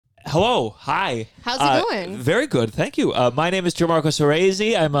Hello. Hi. How's it going? Very good. Thank you. My name is Gianmarco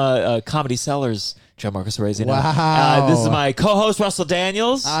Soresi. I'm a Comedy Sellers Gianmarco Soresi. Wow. This is my co-host, Russell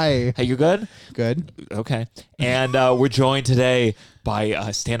Daniels. Hi. Hey, you good? Good. Okay. And we're joined today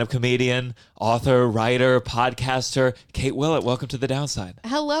by stand-up comedian, author, writer, podcaster, Kate Willett. Welcome to The Downside.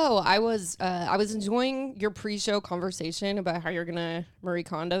 Hello. I was enjoying your pre-show conversation about how you're gonna Marie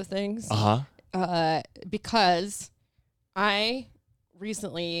Kondo things. Because I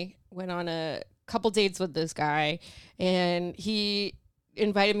recently went on a couple dates with this guy, and he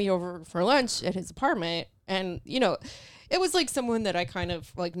invited me over for lunch at his apartment. And you know, it was like someone that I kind of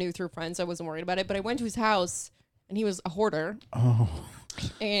like knew through friends. So I wasn't worried about it. But I went to his house, and he was a hoarder. Oh.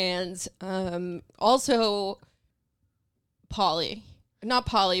 And also not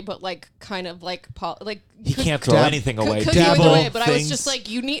poly, but like kind of like like He can't throw anything away. But I was just like,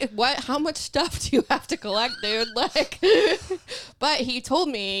 you need what? How much stuff do you have to collect, dude? Like, but he told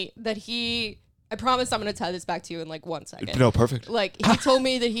me that I promise I'm gonna tie this back to you in like 1 second. No, perfect. Like he told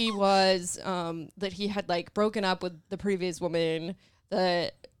me that he was that he had like broken up with the previous woman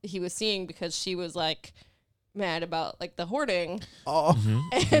that he was seeing because she was like mad about like the hoarding. Oh.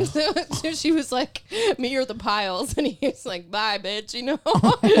 And so she was like, me or the piles, and he was like, bye bitch, you know.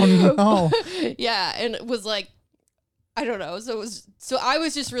 Oh no. Yeah, and it was like, I don't know. So I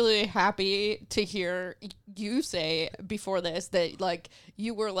was just really happy to hear you say before this that like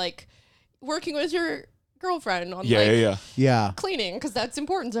you were like working with your girlfriend on Yeah. cleaning, because that's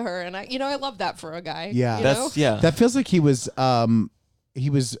important to her, and I love that for a guy. Yeah. you That's know? That feels like he was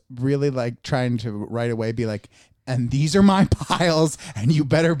really like trying to right away be like, and these are my piles, and you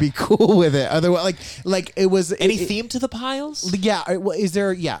better be cool with it. Otherwise, like it was Any theme to the piles? Yeah. Is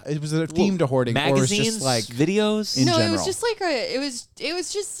there? Yeah. It was a theme to hoarding, Magazines, or was just like videos. in No, general? it was just like it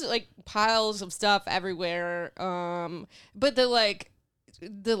was just like piles of stuff everywhere. But the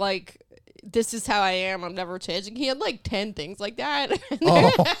this is how I am, I'm never changing. He had like 10 things like that.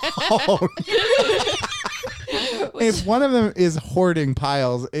 Oh. If one of them is hoarding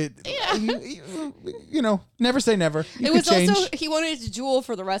piles, you know, never say never. It was also, he wanted to jewel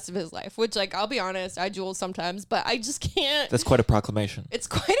for the rest of his life, which, like, I'll be honest, I jewel sometimes, but I just can't. That's quite a proclamation. It's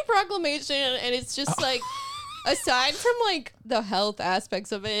quite a proclamation, and it's just like, aside from like the health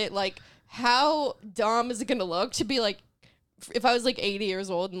aspects of it, like, how dumb is it gonna look to be like, if I was like 80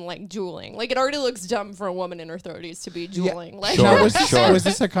 years old and like jeweling, like it already looks dumb for a woman in her 30s to be jeweling. Like, Sure. Now, was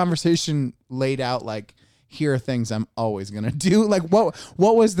this a conversation laid out like, here are things I'm always gonna do? Like, what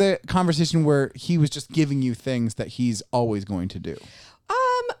was the conversation where he was just giving you things that he's always going to do?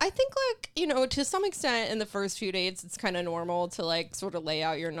 I think like, to some extent in the first few dates, it's kind of normal to like sort of lay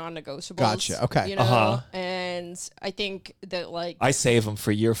out your non-negotiables. Gotcha. Okay. You know, and I think that like I save them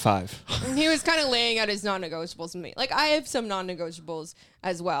for year 5. he was kind of laying out his non-negotiables with me. Like I have some non-negotiables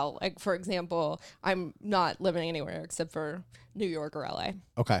as well. Like for example, I'm not living anywhere except for New York or LA.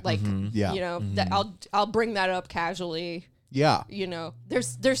 Okay. Like Yeah. that I'll bring that up casually. Yeah.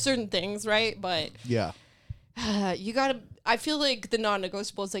 There's certain things, right? But Yeah. you gotta. I feel like the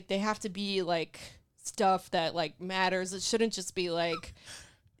non-negotiables, like they have to be like stuff that like matters. It shouldn't just be like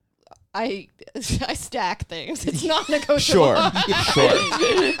I stack things. It's not negotiable. Sure.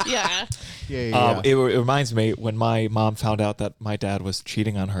 Yeah. Yeah. It reminds me when my mom found out that my dad was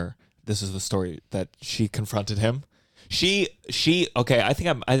cheating on her. This is the story that she confronted him. She okay. I think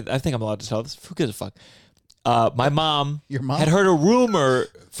I'm allowed to tell this. Who gives a fuck? My mom, Your mom had heard a rumor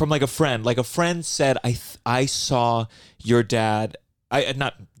from like a friend. Like a friend said, I saw your dad.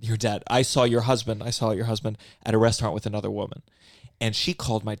 Not your dad. I saw your husband. I saw your husband at a restaurant with another woman. And she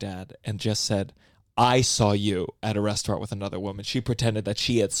called my dad and just said, I saw you at a restaurant with another woman. She pretended that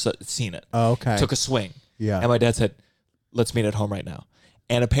she had seen it. Oh, okay. Took a swing. Yeah. And my dad said, let's meet at home right now.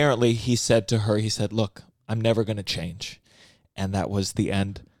 And apparently he said to her, look, I'm never going to change. And that was the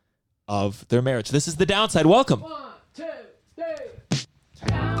end of their marriage. This is The Downside. Welcome. 1, 2, 3.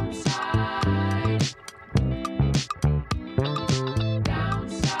 Downside.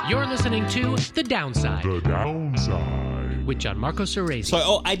 You're listening to The Downside. The Downside. With Gianmarco Soresi.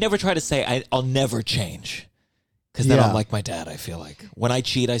 So I never try to say I'll never change. Because then Yeah. I'm like my dad, I feel like. When I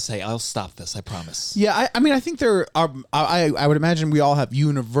cheat, I say, I'll stop this, I promise. Yeah, I mean, I think there are. I would imagine we all have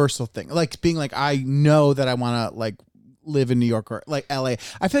universal things, like being like, I know that I want to like live in New York or like LA.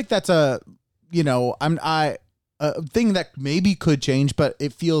 I feel like that's a thing that maybe could change, but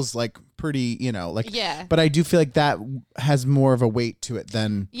it feels like pretty, Yeah. But I do feel like that has more of a weight to it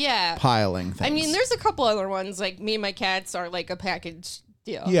than Yeah. piling things. I mean, there's a couple other ones. Like me and my cats are like a package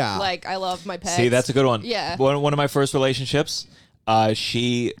deal. Yeah. Like I love my pets. See, that's a good one. Yeah. One of my first relationships,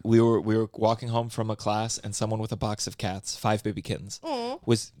 we were walking home from a class and someone with a box of cats, 5 baby kittens,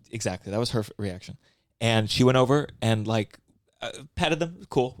 was exactly. That was her reaction. And she went over and like petted them.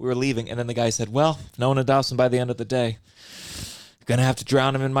 Cool. We were leaving. And then the guy said, well, if no one adopts them by the end of the day, gonna have to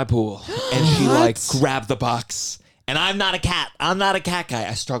drown him in my pool. And she like grabbed the box. And I'm not a cat. I'm not a cat guy.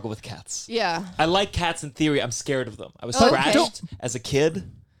 I struggle with cats. Yeah. I like cats in theory. I'm scared of them. I was Okay. scratched as a kid.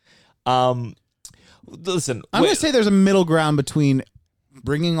 Listen, I'm going to say there's a middle ground between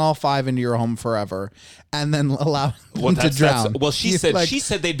bringing all 5 into your home forever and then allowing them to drown. well, she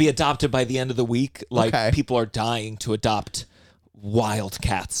said they'd be adopted by the end of the week. Like people are dying to adopt wild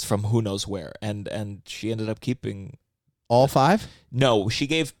cats from who knows where, and she ended up keeping all 5. No, she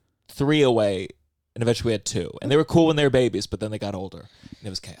gave 3 away, and eventually we had 2, and they were cool when they were babies, but then they got older, and it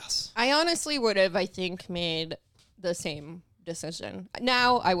was chaos. I honestly would have, I think, made the same decision.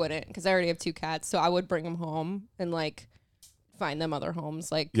 Now I wouldn't, because I already have 2 cats, so I would bring them home and like find them other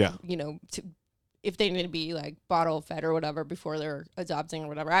homes, like you know, if they need to be like bottle fed or whatever before they're adopting or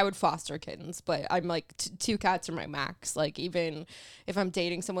whatever. I would foster kittens, but I'm like 2 cats are my max. Like even if I'm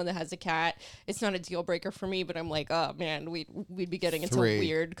dating someone that has a cat, it's not a deal breaker for me, but I'm like, oh man, we'd be getting into 3. a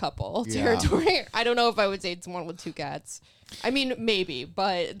weird couple territory. I don't know if I would date someone with 2 cats. I mean, maybe,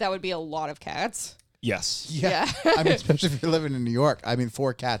 but that would be a lot of cats. Yes. Yeah. I mean, especially if you're living in New York. I mean,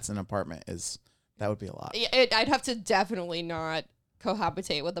 4 cats in an apartment that would be a lot. I'd have to definitely not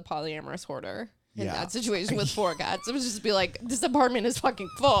cohabitate with a polyamorous hoarder in that situation with 4 cats. It would just be like, this apartment is fucking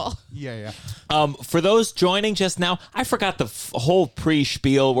full. Yeah. For those joining just now, I forgot the whole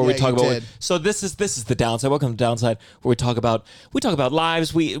pre-spiel where we talk about. did. So this is the downside. Welcome to the downside, where we talk about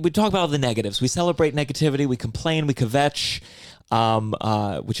lives. We talk about all the negatives. We celebrate negativity. We complain. We kvetch,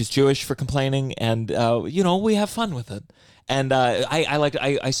 which is Jewish for complaining, and we have fun with it. And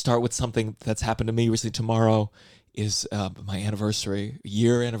I start with something that's happened to me recently. Tomorrow is my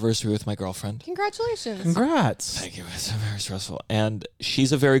year anniversary with my girlfriend. Congratulations. Congrats. Thank you. It's very stressful. And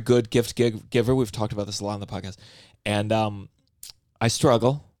she's a very good gift giver. We've talked about this a lot on the podcast. And I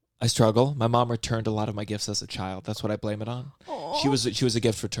struggle. My mom returned a lot of my gifts as a child. That's what I blame it on. Aww. She was a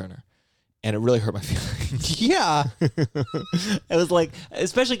gift returner. And it really hurt my feelings. Yeah. It was like,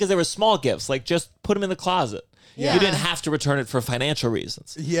 especially because they were small gifts, like just put them in the closet. Yeah. You didn't have to return it for financial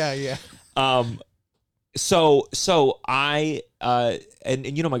reasons. Yeah. So I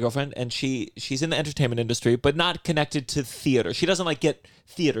and you know my girlfriend, and she's in the entertainment industry, but not connected to theater. She doesn't like get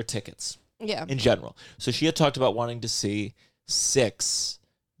theater tickets. Yeah. In general. So she had talked about wanting to see 6,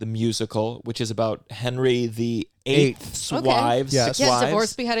 the musical, which is about Henry VIII's wives. Yes. Six wives.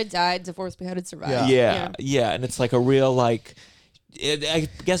 Divorced, beheaded, died. Divorced, beheaded, survived. Yeah. And it's like a real like. I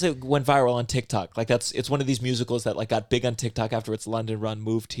guess it went viral on TikTok. Like it's one of these musicals that like got big on TikTok after its London run,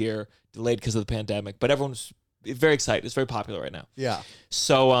 moved here, delayed because of the pandemic. But everyone's very excited. It's very popular right now. Yeah.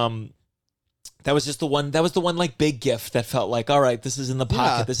 So that was just the one. That was the one like big gift that felt like, all right, this is in the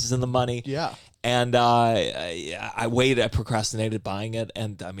pocket. Yeah. This is in the money. Yeah. And I waited. I procrastinated buying it.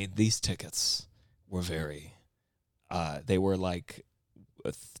 And I mean, these tickets were very. They were like.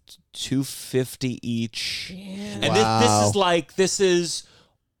 $250 each. Yeah. And this is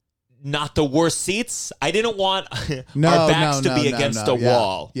not the worst seats. I didn't want our backs to be against a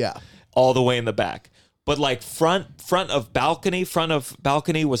wall. Yeah. All the way in the back. But like front of balcony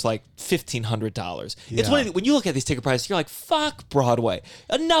was like $1,500. Yeah. It's when you look at these ticket prices, you're like, fuck Broadway.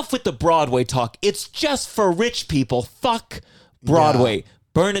 Enough with the Broadway talk. It's just for rich people. Fuck Broadway. Yeah.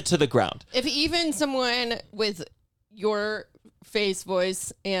 Burn it to the ground. If even someone with your face,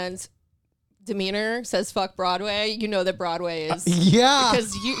 voice, and demeanor says "fuck Broadway," you know that Broadway is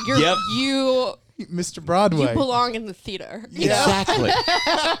because you Mr. Broadway, you belong in the theater. Exactly.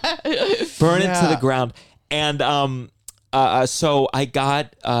 Burn it to the ground. And so I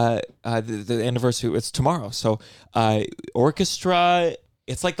got the anniversary. It's tomorrow. So orchestra.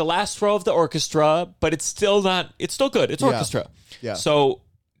 It's like the last row of the orchestra, but it's still not. It's still good. It's orchestra. Yeah. So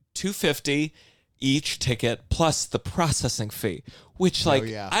 $250 each ticket plus the processing fee, which like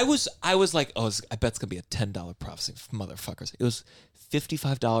I was like, I bet it's gonna be a $10 processing motherfuckers. It was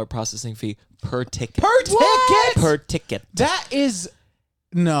 $55 processing fee per ticket. Per ticket. That is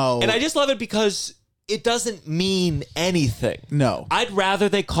no. And I just love it because it doesn't mean anything. No. I'd rather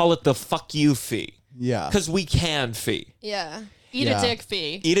they call it the fuck you fee. Yeah. Because we can fee. Yeah. Eat a dick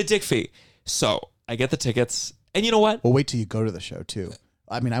fee. Eat a dick fee. So I get the tickets, and you know what? Well, wait till you go to the show too.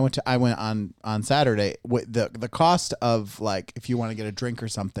 I mean, I went on Saturday. With the cost of like if you want to get a drink or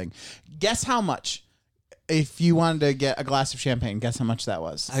something, guess how much? If you wanted to get a glass of champagne, guess how much that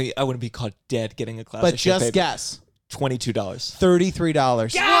was? I wouldn't be caught dead getting a glass of champagne. But just guess. $22.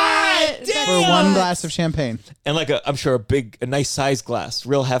 $33. God damn! For one glass of champagne. And like I'm sure a nice size glass,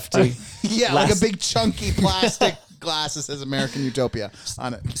 real hefty. Yeah, like a big chunky plastic glass that says American Utopia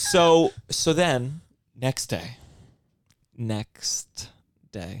on it. So then next day,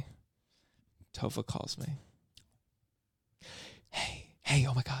 Tova calls me. Hey,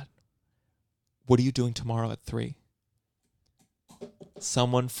 oh my God. What are you doing tomorrow at 3?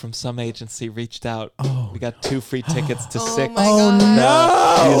 Someone from some agency reached out. Oh, we got 2 free tickets to 6. My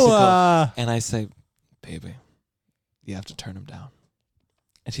God. Musical. And I say, baby, you have to turn him down.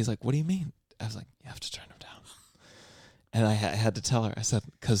 And she's like, what do you mean? I was like, you have to turn him down. And I had to tell her. I said,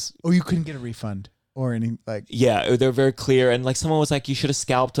 because... Oh, you couldn't get a refund or any, like... Yeah, they're very clear. And like someone was like, you should have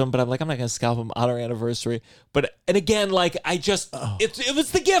scalped him. But I'm like, I'm not going to scalp him on our anniversary. And again, like I just... It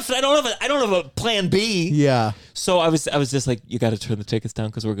was the gift. I don't have a plan B. Yeah. So I was just like, you got to turn the tickets down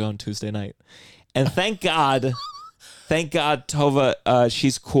because we're going Tuesday night. And thank God, Tova,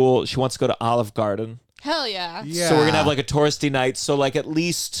 she's cool. She wants to go to Olive Garden. Hell yeah. Yeah. So we're going to have like a touristy night. So like at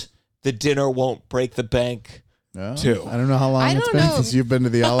least the dinner won't break the bank. Oh, too. I don't know how long I it's don't been know. since you've been to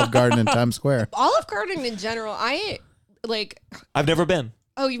the Olive Garden in Times Square. Olive Garden in general, I've never been.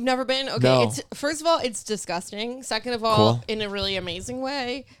 Oh, you've never been? Okay. No. It's first of all, it's disgusting. Second of all, Cool. in a really amazing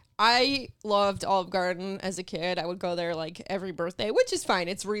way. I loved Olive Garden as a kid. I would go there like every birthday, which is fine.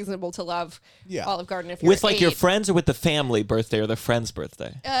 It's reasonable to love Olive Garden if you're With like 8. your friends or with the family birthday or the friend's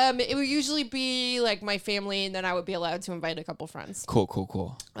birthday? It would usually be like my family, and then I would be allowed to invite a couple friends.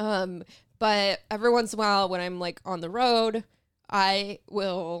 Cool. But every once in a while, when I'm like on the road, I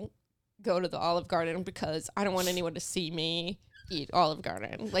will go to the Olive Garden because I don't want anyone to see me eat Olive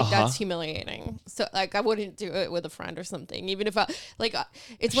Garden. Like that's humiliating. So like I wouldn't do it with a friend or something. Even if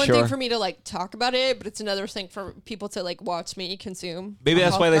it's one thing for me to like talk about it, but it's another thing for people to like watch me consume. Maybe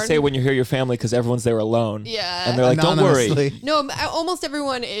that's why Olive they Garden. say when you hear your family because everyone's there alone. Yeah. And they're like, don't worry. Anonymously. No, almost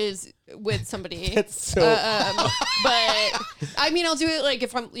everyone is with somebody. That's so... But I mean, I'll do it like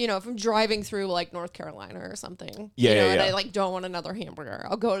if I'm driving through like North Carolina or something. Yeah, yeah, And yeah. I like don't want another hamburger.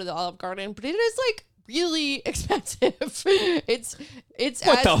 I'll go to the Olive Garden, but it is like really expensive. it's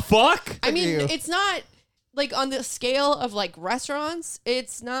What the fuck? I mean, you. it's not like on the scale of like restaurants.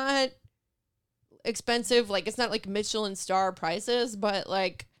 It's not expensive. Like it's not like Michelin star prices, but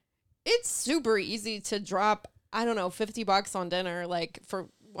like it's super easy to drop. I don't know, $50 on dinner, like for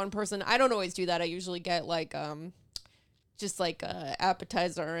one person. I don't always do that. I usually get like just like a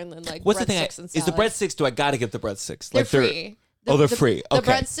appetizer and then like What's the thing? breadsticks and Is the salad. breadsticks? Do I gotta get the breadsticks? They're Like free. they're free. The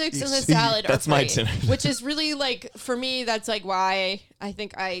Okay. breadsticks and the see, salad that's are my free, dinner. which is really like for me. That's like why I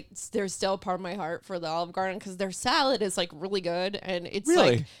think there's still part of my heart for the Olive Garden because their salad is like really good and it's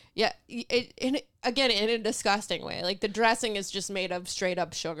Really? like again in a disgusting way. Like the dressing is just made of straight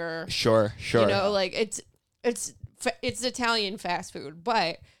up sugar. Sure. You know, like it's Italian fast food,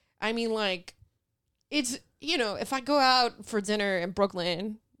 but I mean like it's if I go out for dinner in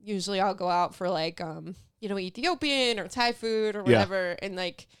Brooklyn, usually I'll go out for like Ethiopian or Thai food or whatever, and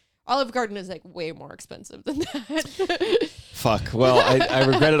like Olive Garden is like way more expensive than that. Fuck. Well, I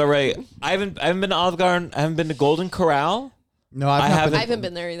regret it already. I haven't been to Olive Garden. I haven't been to Golden Corral. No, I I've I haven't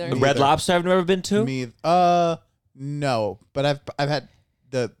been there either. Red Lobster I've never been to. Me, no, but I've had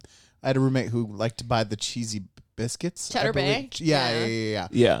I had a roommate who liked to buy the cheesy biscuits. I Cheddar believe. Bay? Yeah.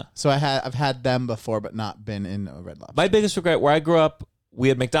 Yeah. So I've had them before, but not been in a Red Lobster. My biggest regret, where I grew up, we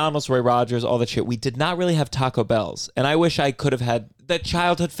had McDonald's, Roy Rogers, all that shit. We did not really have Taco Bells. And I wish I could have had that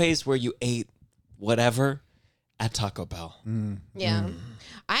childhood phase where you ate whatever at Taco Bell. Yeah.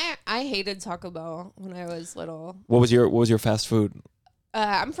 I hated Taco Bell when I was little. What was your fast food?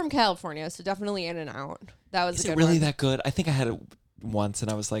 I'm from California, so definitely In-N-Out. That was Is a good it really one. that good? I think I had it once and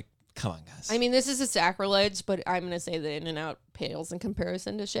I was like, come on, guys. I mean, this is a sacrilege, but I'm going to say that In-N-Out pales in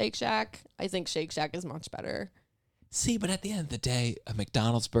comparison to Shake Shack. I think Shake Shack is much better. See, but at the end of the day, a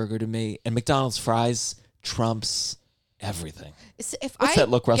McDonald's burger to me and McDonald's fries trumps everything. If What's I that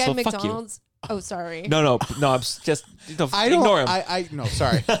look, Russell? get Fuck you. McDonald's, oh, sorry. No, I'm just I don't. ignore him. No,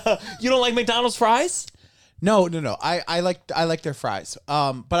 sorry. You don't like McDonald's fries? No. I like their fries.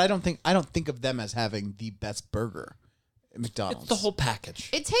 But I don't think of them as having the best burger at McDonald's. It's the whole package.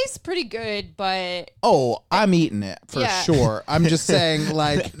 It tastes pretty good, but Oh, I'm eating it for Yeah. sure. I'm just saying,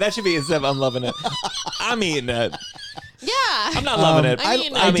 like, That should be instead of I'm loving it. I'm eating it. yeah. I'm not loving it. I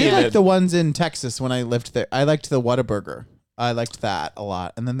mean, I I'm did eating like it. the ones in Texas when I lived there. I liked the Whataburger. I liked that a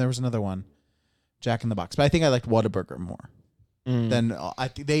lot. And then there was another one, Jack in the Box. But I think I liked Whataburger more. Than I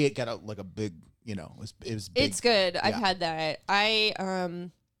think they got a big, it was big. It's good. I've Yeah. had that.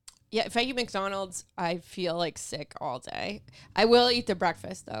 If I eat McDonald's, I feel like sick all day. I will eat the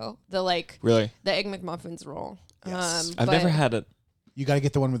breakfast though. Really? The Egg McMuffins roll. Yes. I've never had it. You got to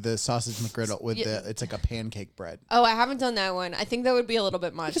get the one with the sausage McGriddle with it's like a pancake bread. Oh, I haven't done that one. I think that would be a little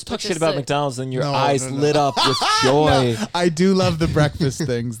bit much. Just talk shit about McDonald's and your No, eyes no. lit up with joy. No, I do love the breakfast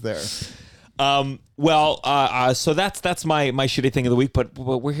things there. So that's my shitty thing of the week. But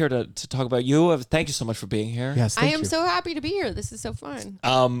we're here to talk about you. Thank you so much for being here. Yes, I thank am you. so happy to be here. This is so fun.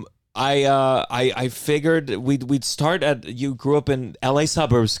 I figured we'd start at. You grew up in LA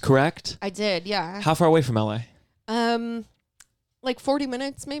suburbs, correct? I did, yeah. How far away from LA? Like 40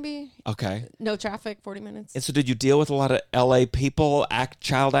 minutes, maybe. Okay. No traffic, 40 minutes. And so, did you deal with a lot of LA people,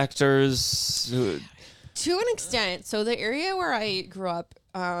 child actors? To an extent. So the area where I grew up,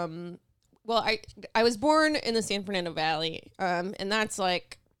 well, I was born in the San Fernando Valley, and that's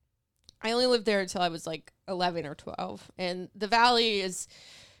like, I only lived there until I was like 11 or 12, and the Valley is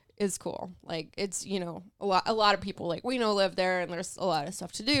cool. Like, it's, you know, a lot of people like we know live there, and there's a lot of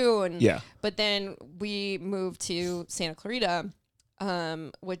stuff to do, and Yeah. But then we moved to Santa Clarita,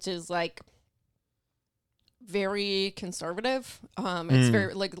 which is like very conservative. It's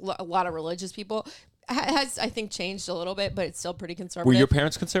very like a lot of religious people. Has I think changed a little bit, but it's still pretty conservative. Were your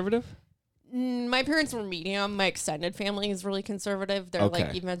parents conservative? My parents were medium. My extended family is really conservative. They're Okay.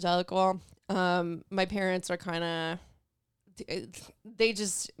 like evangelical. My parents are kind of they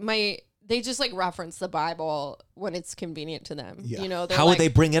just like reference the Bible when it's convenient to them. Yeah. You know, How would they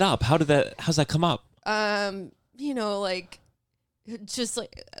bring it up? How's that come up? you know, like just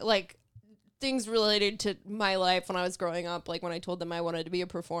like things related to my life when I was growing up. Like when I told them I wanted to be a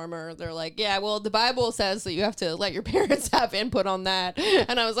performer, they're like, "Yeah, well, the Bible says that you have to let your parents have input on that."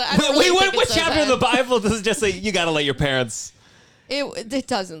 And I was like, I don't really think What it says chapter of that. the Bible does it just say you got to let your parents? It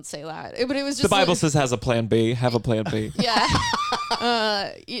doesn't say that, but it was just The Bible like, says has a plan B. Have a plan B. yeah.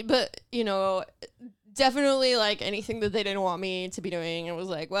 But you know, definitely like anything that they didn't want me to be doing, it was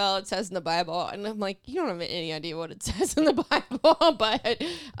like, well, it says in the Bible, and I'm like, you don't have any idea what it says in the Bible,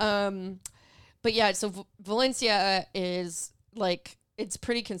 but yeah. So Valencia is like, it's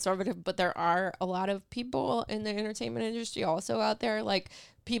pretty conservative, but there are a lot of people in the entertainment industry also out there, like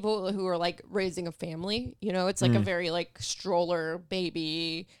people who are like raising a family. You know, it's like a very like stroller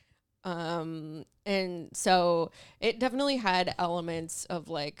baby. And so it definitely had elements of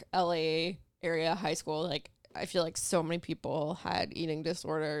like LA area high school. Like I feel like so many people had eating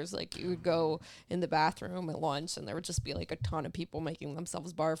disorders. Like you would go in the bathroom at lunch and there would just be like a ton of people making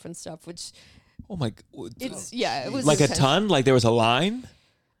themselves barf and stuff, which Oh my! it was Like a intense. ton. Like there was a line.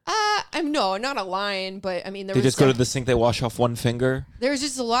 No, not a line, but I mean, They just go to the sink. They wash off one finger. there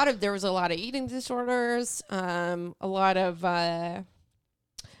was a lot of eating disorders, a lot of I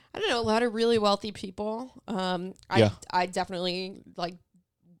don't know, a lot of really wealthy people. I definitely, like,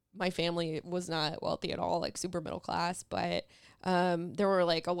 my family was not wealthy at all, like super middle class, but there were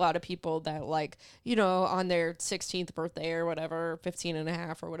like a lot of people that, like, you know, on their 16th birthday or whatever, 15 and a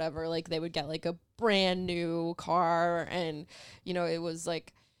half or whatever, like they would get like a brand new car, and you know, it was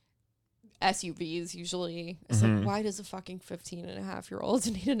like SUVs usually. It's like, why does a fucking 15 and a half year old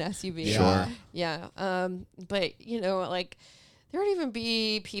need an SUV? Sure. Yeah. But you know, like there would even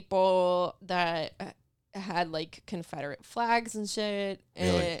be people that had like Confederate flags and shit.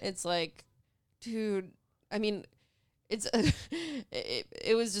 And Really? it's like, dude, I mean, it's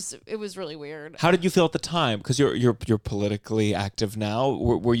it was really weird. How did you feel at the time? Because you're politically active now.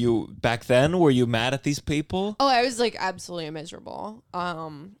 Were you back then? Were you mad at these people? Oh, I was like absolutely miserable.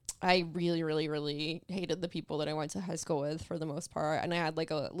 I really, really, really hated the people that I went to high school with for the most part. And I had like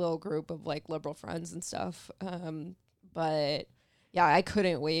a little group of like liberal friends and stuff. But yeah, I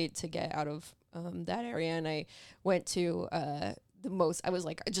couldn't wait to get out of that area. And I went to I was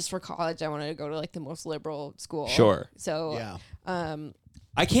like, just for college, I wanted to go to like the most liberal school. Sure. So, Yeah.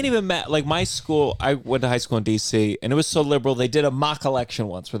 I can't even like my school. I went to high school in D.C. and it was so liberal. They did a mock election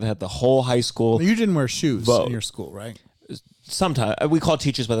once where they had the whole high school. Well, you didn't wear shoes Vote. in your school, right? Sometimes we call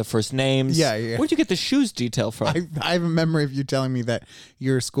teachers by their first names. Yeah. Where'd you get the shoes detail from? I have a memory of you telling me that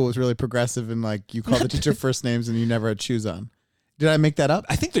your school was really progressive and like you called the teacher first names and you never had shoes on. Did I make that up?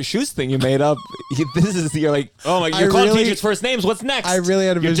 I think the shoes thing you made up. You're like, oh my, you're calling teachers first names. What's next? I really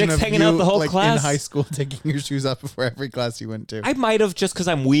had a Your vision dick's of hanging you out the whole like class. in high school taking your shoes off before every class you went to. I might have just because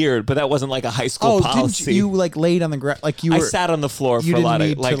I'm weird, but that wasn't like a high school policy. Didn't you like laid on the ground? Like you were. I sat on the floor you for a lot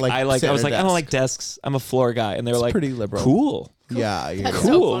didn't of need to, I sit was at a like, I don't desk. like desks. I'm a floor guy, and they were It's like, pretty liberal. Cool. Yeah. That's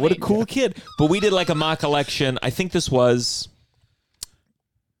Cool. so What a funny. cool kid. But we did like a mock election. I think this was.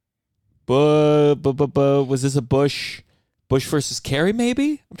 Was this a Bush versus Kerry?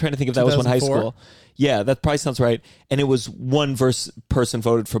 Maybe I'm trying to think if that was one high 2004? school. Yeah, that probably sounds right. And it was one person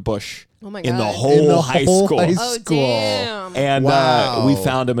voted for Bush. Oh my in the God. whole In the high whole school. high Oh, school. damn. And Wow. we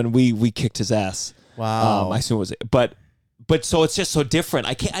found him and we kicked his ass. Wow. I assume it was, but But so it's just so different.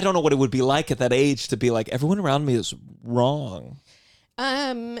 I don't know what it would be like at that age to be like, everyone around me is wrong.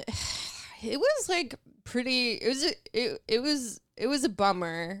 It was like pretty. It was a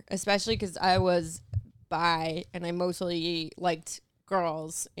bummer, especially because I was bi and I mostly liked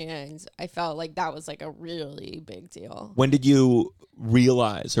girls, and I felt like that was like a really big deal. When did you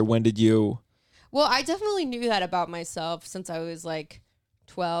realize, or when did you? Well, I definitely knew that about myself since I was like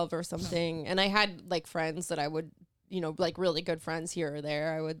 12 or something, and I had like friends that I would, like really good friends here or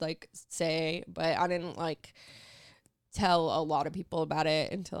there, I would like say, but I didn't like tell a lot of people about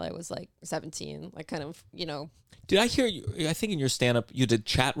it until I was like 17, like kind of, Did I hear you? I think in your stand-up, you did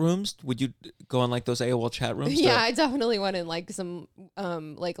chat rooms. Would you go on like those AOL chat rooms? Yeah, I definitely went in like some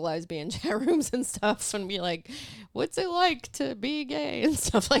like lesbian chat rooms and stuff and be like, what's it like to be gay and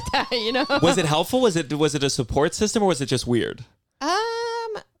stuff like that, Was it helpful? Was it a support system, or was it just weird?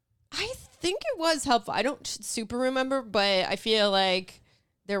 I think it was helpful. I don't super remember, but I feel like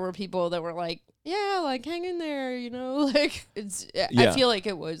there were people that were like, yeah, like hang in there, like I feel like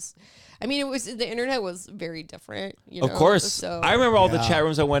it was. I mean, the internet was very different. Of course. So I remember all the chat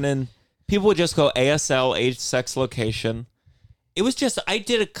rooms I went in. People would just go ASL, age, sex, location. It was just, I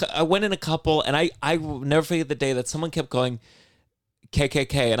went in a couple, and I will never forget the day that someone kept going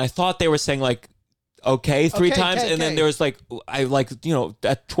KKK, and I thought they were saying like okay three times, and then there was like,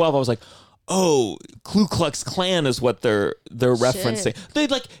 at 12 I was like, oh, Ku Klux Klan is what they're referencing.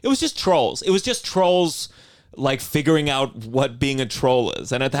 It was just trolls. It was just trolls like figuring out what being a troll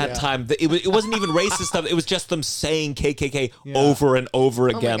is. And at that time, it wasn't even racist stuff. It was just them saying KKK over and over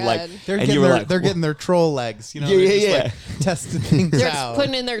again. God. Like they're getting their troll legs. Like, testing things they're out.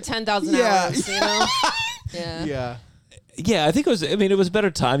 putting in their 10,000 hours. Yeah. Yeah, I think it was a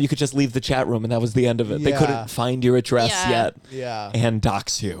better time. You could just leave the chat room and that was the end of it. They couldn't find your address yet. Yeah. And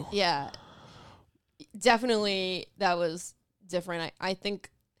dox you. Yeah. Definitely that was different. I think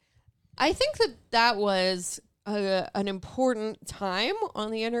that was an important time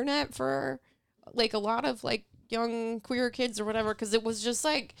on the internet for like a lot of like young queer kids or whatever, because it was just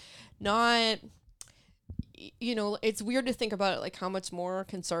like not, it's weird to think about it, like how much more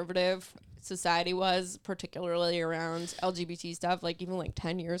conservative society was, particularly around LGBT stuff, like even like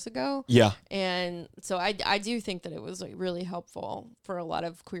 10 years ago. Yeah. And so I do think that it was like really helpful for a lot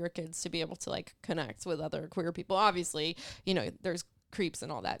of queer kids to be able to like connect with other queer people. Obviously, there's creeps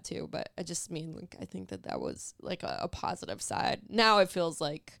and all that too, but I just mean like I think that was like a positive side. Now it feels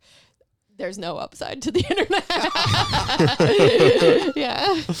like there's no upside to the internet.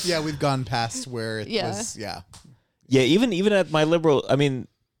 Yeah, we've gone past where it was. Yeah, even at my liberal,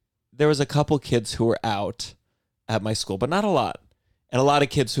 there was a couple kids who were out at my school, but not a lot, and a lot of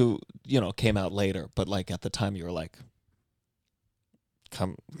kids who came out later, but like at the time you were like,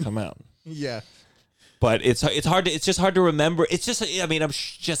 come out. Yeah. But it's just hard to remember. It's just, I'm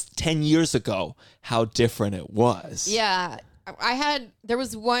just 10 years ago how different it was. Yeah. There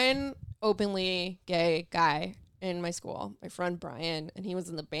was one openly gay guy in my school, my friend Brian, and he was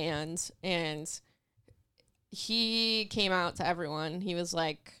in the band, and he came out to everyone. He was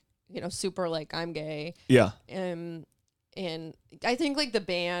like, super like, I'm gay. Yeah. And I think like the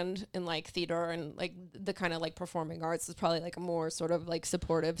band and like theater and like the kind of like performing arts is probably like a more sort of like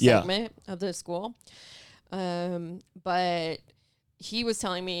supportive segment of the school. But he was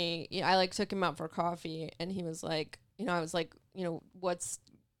telling me, I like took him out for coffee, and he was like, I was like, what's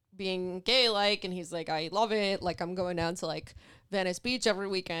being gay like? And he's like, I love it. Like I'm going down to like Venice Beach every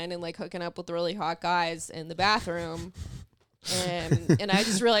weekend and like hooking up with really hot guys in the bathroom. And I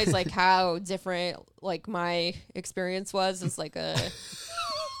just realized like how different like my experience was as like a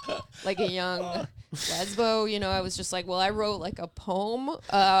young lesbo. I was just like, well, I wrote like a poem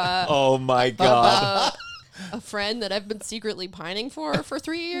oh my God, a friend that I've been secretly pining for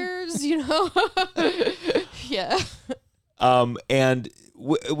 3 years. Yeah. And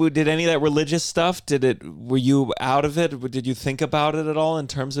did any of that religious stuff, were you out of it? Did you think about it at all in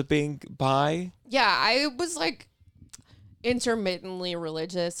terms of being bi? Yeah, I was like intermittently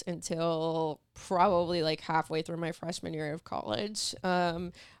religious until probably like halfway through my freshman year of college.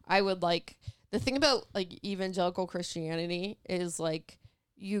 I would like, the thing about like evangelical Christianity is like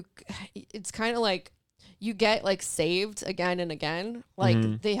it's kind of like you get like saved again and again.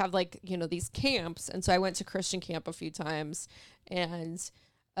 Like they have like, these camps. And so I went to Christian camp a few times, and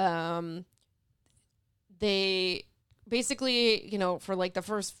they basically, for like the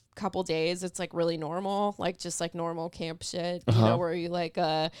first couple days, it's like really normal, like just like normal camp shit, where you like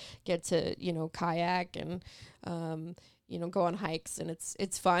get to, kayak and, go on hikes, and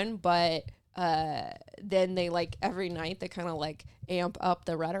it's fun. But then they like every night they kind of like amp up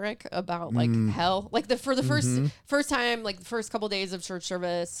the rhetoric about like hell. Like for the first time, like the first couple days of church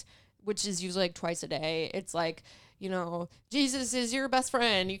service, which is usually like twice a day, it's like, you know, Jesus is your best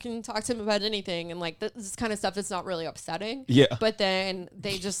friend. You can talk to him about anything. And like this kind of stuff that's not really upsetting. Yeah. But then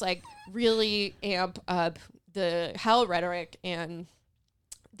they just like really amp up the hell rhetoric, and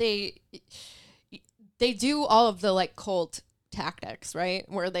they do all of the like cult tactics, right?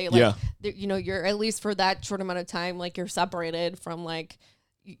 Where they like, you know, you're at least for that short amount of time, like you're separated from like,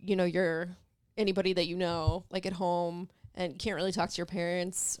 you know, your anybody that you know, like at home, and can't really talk to your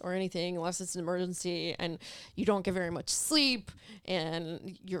parents or anything unless it's an emergency, and you don't get very much sleep,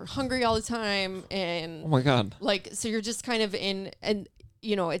 and you're hungry all the time, and Oh my God. like, so you're just kind of in, and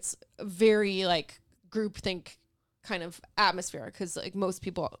you know, it's very like groupthink kind of atmosphere, because like most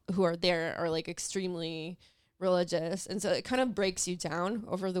people who are there are like extremely religious, and so it kind of breaks you down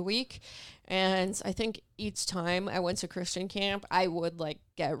over the week. And I think each time I went to Christian camp, I would like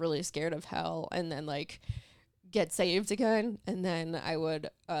get really scared of hell, and then like get saved again, and then I would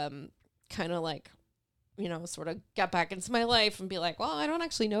kind of like, you know, sort of get back into my life and be like, well, I don't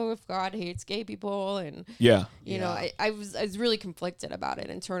actually know if God hates gay people, and you know, I was really conflicted about it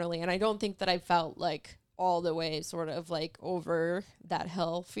internally, and I don't think that I felt like all the way sort of like over that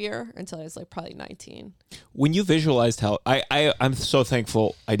hell fear until I was like probably 19. When you visualized hell, I'm so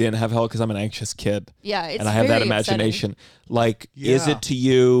thankful I didn't have hell, because I'm an anxious kid. Yeah, it's and I have that very imagination. Like, is it to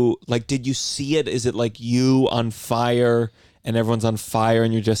you, like, did you see it? Is it like you on fire and everyone's on fire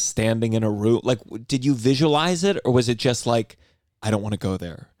and you're just standing in a room? Like, did you visualize it, or was it just like, I don't want to go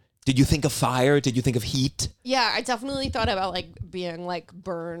there? Did you think of fire? Did you think of heat? Yeah, I definitely thought about like being like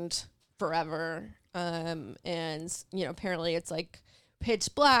burned forever. And you know, apparently it's like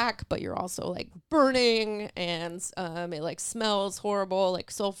pitch black, but you're also like burning, and it like smells horrible, like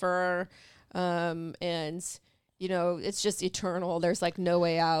sulfur, and you know, it's just eternal. There's like no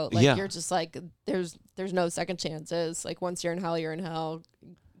way out. Like you're just like, there's no second chances. Like once you're in hell, you're in hell.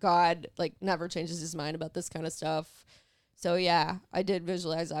 God like never changes his mind about this kind of stuff. So yeah, I did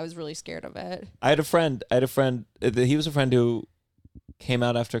visualize. I was really scared of it. I had a friend. He was a friend who came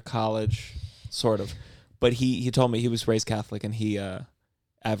out after college, sort of, but he told me he was raised Catholic, and he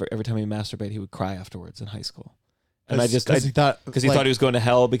every time he masturbated, he would cry afterwards in high school. And because he thought he thought he was going to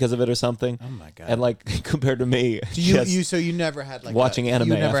hell because of it or something. Oh my God! And like compared to me, so you never had like watching anime.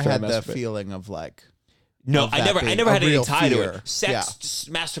 You never after had I the masturbate. feeling of like. No, I never had any tie to fear. it. Sex,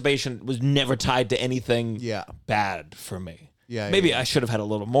 masturbation was never tied to anything bad for me. Yeah, maybe I should have had a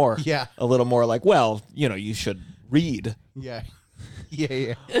little more. Yeah, a little more like, well, you know, you should read. Yeah,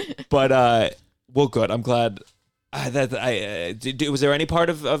 yeah. But well, good. I'm glad. Was there any part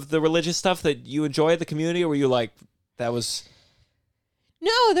of the religious stuff that you enjoyed, the community, or were you like, that was?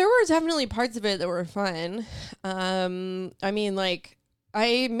 No, there were definitely parts of it that were fun. I mean, like,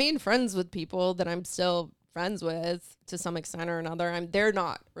 I made friends with people that I'm still friends with to some extent or another. They're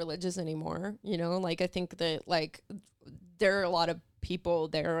not religious anymore, you know? Like, I think that, like, there are a lot of people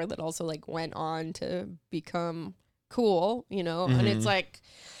there that also, like, went on to become cool, you know? And it's, like,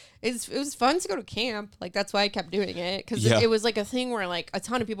 it was fun to go to camp. Like, that's why I kept doing it. Because it was, like, a thing where, like, a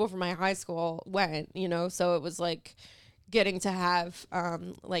ton of people from my high school went, you know? So it was, like, getting to have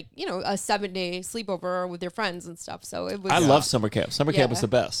like, you know, a 7-day sleepover with your friends and stuff. So it was. I love summer camp. Summer camp was the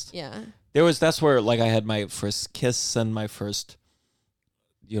best. Yeah. That's where like I had my first kiss and my first,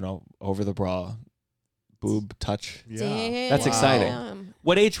 you know, over the bra boob touch. Yeah. Damn. That's exciting.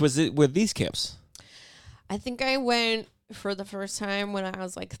 What age was it with these camps? I think I went for the first time when I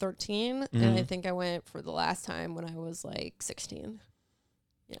was like 13, and I think I went for the last time when I was like 16.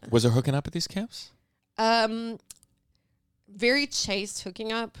 Yeah. Was there hooking up at these camps? Very chaste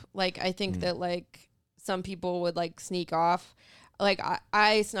hooking up. Like, I think that like some people would like sneak off. Like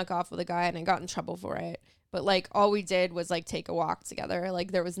I snuck off with a guy and I got in trouble for it. But like all we did was like take a walk together.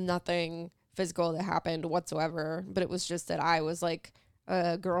 Like there was nothing physical that happened whatsoever. But it was just that I was like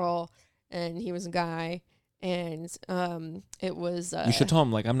a girl and he was a guy. And it was you should tell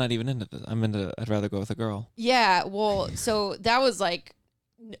him like, I'm not even into this. I'd rather go with a girl. Yeah, well, so that was like,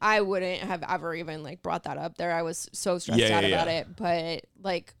 I wouldn't have ever even like brought that up there. I was so stressed out about it. But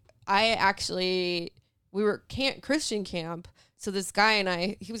like, we were Christian camp. So this guy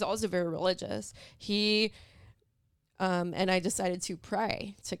and he was also very religious. And I decided to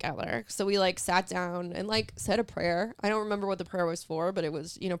pray together. So we like sat down and like said a prayer. I don't remember what the prayer was for, but it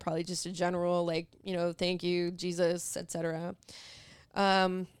was, you know, probably just a general, like, you know, thank you, Jesus, etc.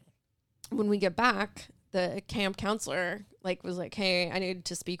 When we get back, the camp counselor like was like, hey, I need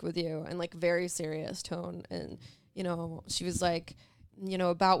to speak with you, and like very serious tone. And, you know, she was like,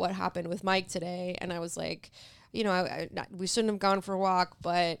 about what happened with Mike today. And I was like, we shouldn't have gone for a walk,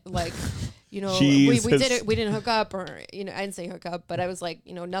 but like, we did it. We didn't hook up, or, I didn't say hook up, but I was like,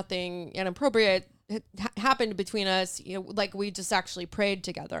 nothing inappropriate happened between us. Like we just actually prayed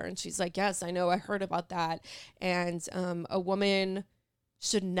together. And she's like, yes, I know. I heard about that. And a woman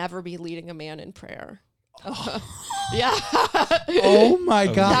should never be leading a man in prayer. Yeah. Oh my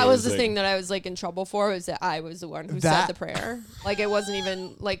God. That was the thing that I was like in trouble for, was that I was the one who said the prayer. Like it wasn't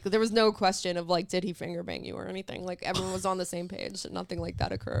even like, there was no question of like, did he finger bang you or anything? Like everyone was on the same page and nothing like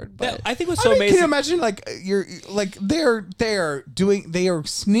that occurred. But Yeah, I think what's so amazing. Can you imagine like they are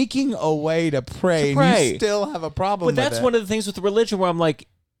sneaking away to pray, and you still have a problem But that's one of the things with religion where I'm like,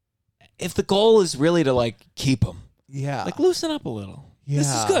 if the goal is really to like keep them, like loosen up a little. Yeah.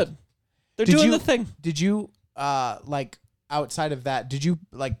 This is good. They're doing the thing. Did you like outside of that? Did you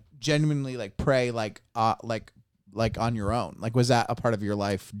like genuinely like pray like on your own? Like was that a part of your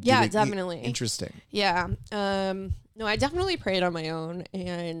life? Yeah, definitely. Interesting. Yeah. No, I definitely prayed on my own,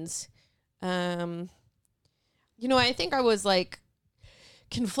 and I think I was like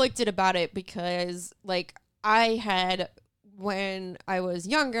conflicted about it because like I had, when I was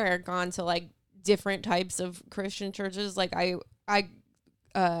younger, gone to like different types of Christian churches. Like I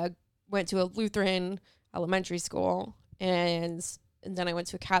went to a Lutheran elementary school, and then I went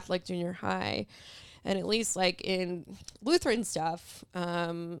to a Catholic junior high. And at least like in Lutheran stuff,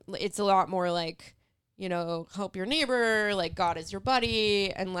 it's a lot more like, help your neighbor, like God is your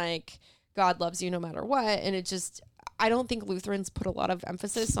buddy, and like God loves you no matter what. And it just, I don't think Lutherans put a lot of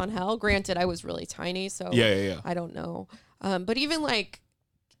emphasis on hell. Granted, I was really tiny, so I don't know. But even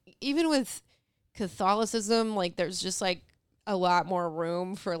with Catholicism, like there's just like a lot more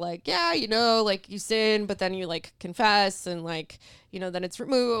room for like, like you sin, but then you like confess, and like, then it's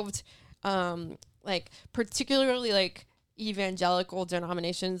removed. Like particularly like evangelical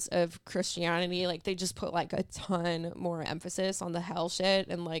denominations of Christianity, like they just put like a ton more emphasis on the hell shit,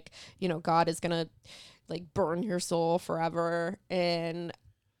 and like, God is gonna like burn your soul forever. And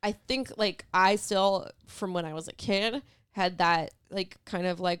I think like I still, from when I was a kid, had that like kind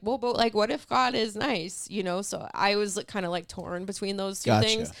of like, well, but like what if God is nice, so I was like, kind of like torn between those two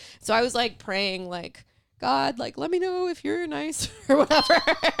things. So I was like praying like, God, like let me know if you're nice or whatever.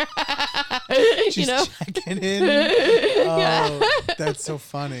 Just checking in. Oh, that's so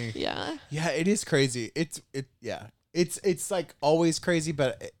funny. Yeah it is crazy. It's like always crazy,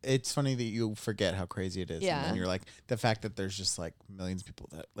 but it's funny that you forget how crazy it is. Yeah. And then you're like, the fact that there's just like millions of people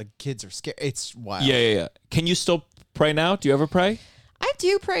that like kids are scared. It's wild. Yeah. Can you still pray now? Do you ever pray? I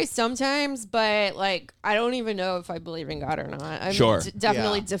do pray sometimes, but like I don't even know if I believe in God or not. I'm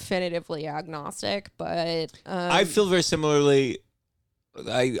definitely definitively agnostic, but I feel very similarly.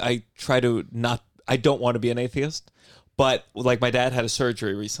 I try to not. I don't want to be an atheist, but like my dad had a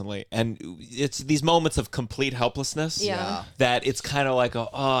surgery recently, and it's these moments of complete helplessness. Yeah. That it's kind of like,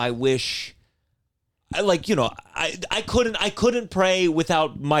 I wish. I couldn't pray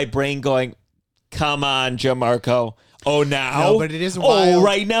without my brain going, come on, Gianmarco. Oh, now? No, but it is wild. Oh,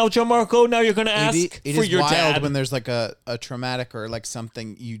 right now, Gianmarco? Now you're going to ask for your wild dad? When there's like a traumatic or like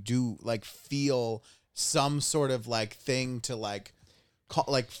something, you do like feel some sort of like thing to like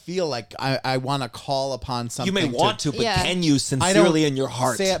feel like I want to call upon something. You may want to, but can you sincerely in your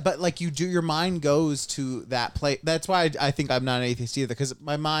heart? Say it, but like you do, your mind goes to that place. That's why I think I'm not an atheist either, because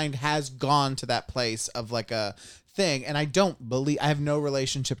my mind has gone to that place of like a thing, and I don't believe, I have no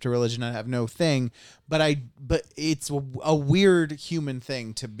relationship to religion, I have no thing, but it's a weird human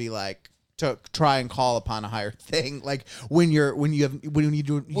thing to be like, to try and call upon a higher thing, like when you don't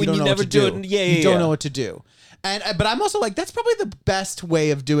know what to do. You don't know what to do. And but I'm also like, that's probably the best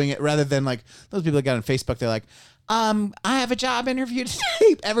way of doing it, rather than like those people that got on Facebook, they're like, I have a job interview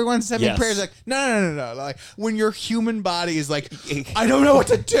today. Everyone's sending prayers like, no. Like when your human body is like, I don't know what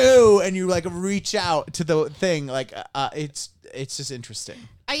to do, and you like reach out to the thing, like it's just interesting.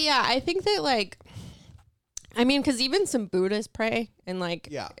 I think that like, I mean, because even some Buddhists pray, and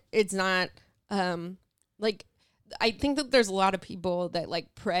like, it's not like, I think that there's a lot of people that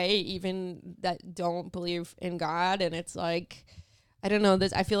like pray even that don't believe in God, and it's like, I don't know,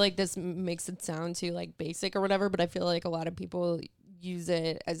 this, I feel like this makes it sound too like basic or whatever, but I feel like a lot of people use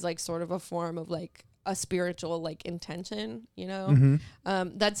it as like sort of a form of like a spiritual like intention,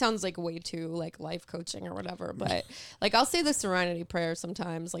 that sounds like way too like life coaching or whatever, but like I'll say the serenity prayer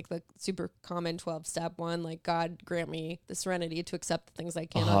sometimes, like the super common 12-step one, like God grant me the serenity to accept the things I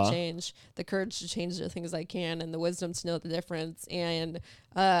cannot change, the courage to change the things I can, and the wisdom to know the difference. And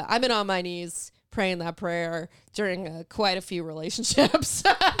I've been on my knees praying that prayer during quite a few relationships.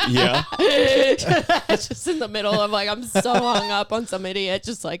 Yeah. Just in the middle of like, I'm so hung up on some idiot.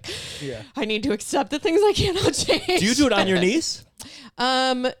 Just like, I need to accept the things I cannot change. Do you do it on your knees?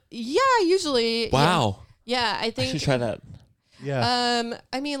 Yeah, usually. Wow. Yeah, I I think. should try that. Yeah.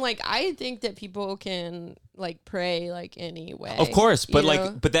 I mean, like, I think that people can like pray like any way. Of course, but you like,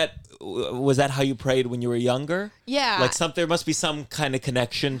 know? but that was that how you prayed when you were younger? Yeah. Like, there must be some kind of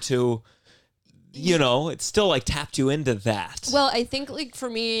connection to, you know, it still like tapped you into that. Well, I think like for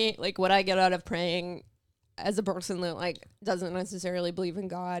me, like what I get out of praying as a person that like doesn't necessarily believe in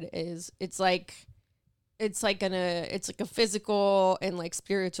God is it's like a physical and like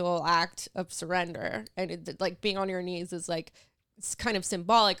spiritual act of surrender, and like being on your knees is like it's kind of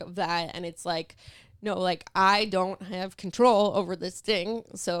symbolic of that, and it's like no, like I don't have control over this thing,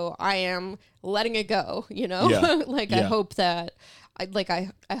 so I am letting it go, you know. Yeah. Like Yeah. I hope that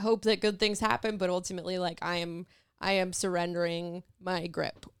I hope that good things happen, but ultimately like I am surrendering my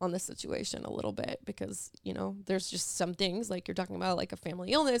grip on the situation a little bit because, you know, there's just some things like you're talking about, like a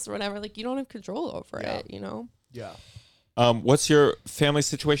family illness or whatever, like you don't have control over it, you know? Yeah. What's your family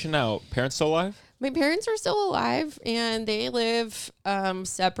situation now? Parents still alive? My parents are still alive and they live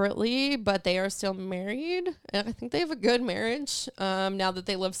separately, but they are still married. And I think they have a good marriage now that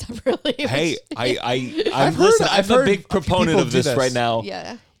they live separately. Hey, I've I'm a heard big proponent people of do this this. right now.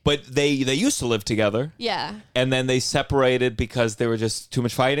 Yeah. But they used to live together, Yeah. and then they separated because there were just too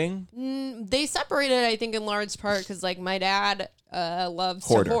much fighting. They separated, I think, in large part because, like, my dad loves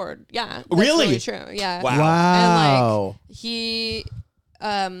Hoarder. to hoard. Yeah. That's Really? true. Yeah. Wow. Wow.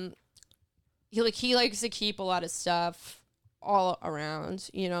 And like he likes to keep a lot of stuff all around,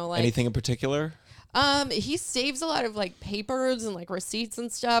 you know, like Anything in particular? he saves a lot of like papers and like receipts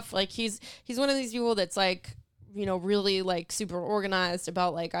and stuff. Like he's one of these people that's like, you know, really like super organized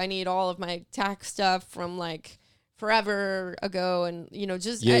about like I need all of my tax stuff from like forever ago, and you know,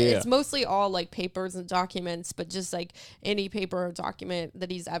 just it's mostly all like papers and documents, but just like any paper or document that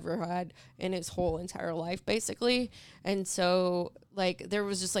he's ever had in his whole entire life basically. And so like there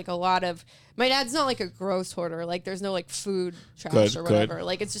was just like a lot of, my dad's not like a gross hoarder, like there's no like food trash or whatever.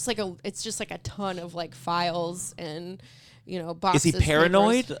 Like it's just like a ton of like files and, you know, boxes. Is he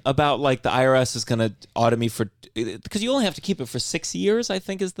paranoid papers. about like the IRS is going to audit me for, because you only have to keep it for 6 years, I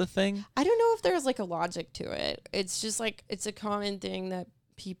think is the thing. I don't know if there's like a logic to it. It's just like, it's a common thing that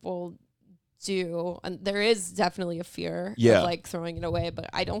people do. And there is definitely a fear of like throwing it away. But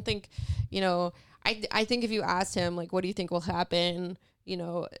I don't think, you know, I think if you asked him, like, what do you think will happen, you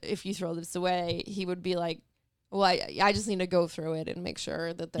know, if you throw this away, he would be like, well, I just need to go through it and make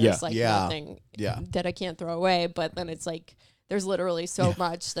sure that there's nothing that I can't throw away. But then it's like, there's literally so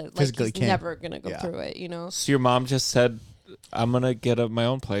much that like Physically he's can't. never going to go through it, you know? So your mom just said, I'm going to get my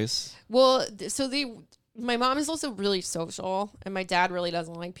own place. Well, my mom is also really social, and my dad really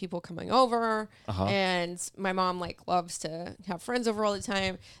doesn't like people coming over. And my mom like loves to have friends over all the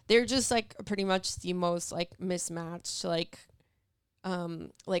time. They're just like pretty much the most like mismatched like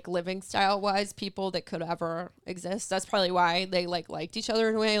living style wise people that could ever exist. That's probably why they like liked each other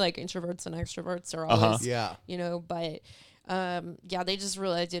in a way. Like introverts and extroverts are always, you know, but they just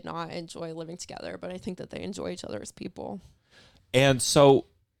really did not enjoy living together. But I think that they enjoy each other as people. And so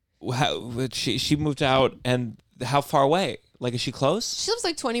how, she moved out, and how far away? Like, is she close? She lives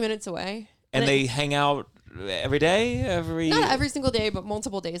like 20 minutes away. And they hang out every day? Not every single day, but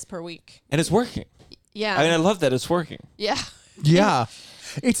multiple days per week. And it's working. Yeah. I mean, I love that it's working. Yeah. Yeah.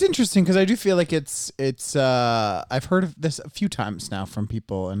 It's interesting because I do feel like it's I've heard of this a few times now from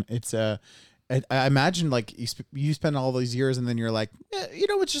people, and it's I imagine like you spend all those years and then you're like, you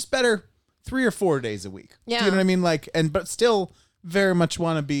know, it's just better 3 or 4 days a week. Yeah. Do you know what I mean? Like, but still very much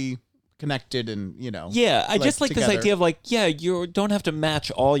want to be connected and, you know. Yeah, I just like together. this idea of like, you don't have to match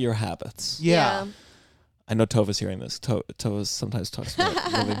all your habits. Yeah. I know Tova's hearing this. Tova sometimes talks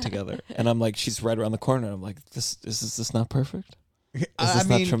about living together, and I'm like, she's right around the corner. And I'm like, is this not perfect? Is this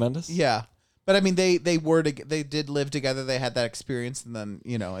not tremendous? Yeah. But I mean, they did live together. They had that experience, and then,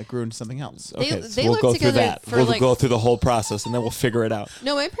 you know, it grew into something else. They Okay, so lived we'll go through together that. for, We'll like- go through the whole process, and then we'll figure it out.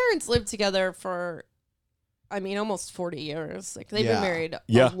 No, my parents lived together for, I mean, almost 40 years. Like they've been married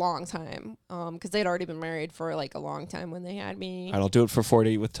Yeah. a long time. Because they'd already been married for like a long time when they had me. All right, I'll do it for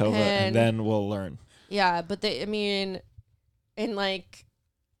 40 with Tova, and And- then we'll learn. Yeah, but I mean, and like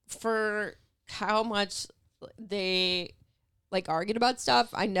for how much they like argued about stuff,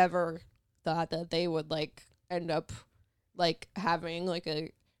 I never thought that they would like end up like having like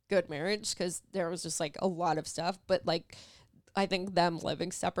a good marriage, because there was just like a lot of stuff. But like I think them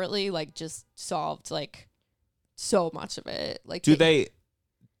living separately like just solved like so much of it. Like Do they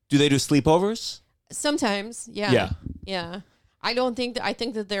Do they do sleepovers? Sometimes, yeah. Yeah. Yeah. I don't think that, I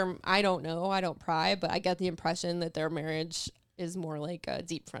think that they're, I don't know, I don't pry, but I get the impression that their marriage is more like a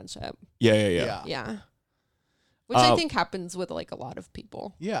deep friendship. Yeah. Yeah. Which I think happens with like a lot of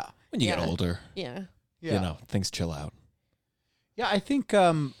people. Yeah. When you get Yeah. older, Yeah. Yeah. you know, things chill out. Yeah, I think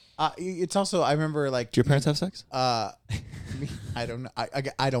it's also, I remember like Do your parents have sex? I don't know.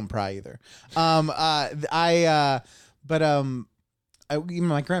 I don't pry either. Even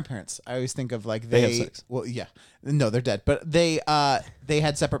my grandparents, I always think of like They have sex. Well, yeah, no, they're dead, but they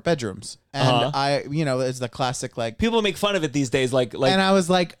had separate bedrooms, and it's the classic like. People make fun of it these days, like. And I was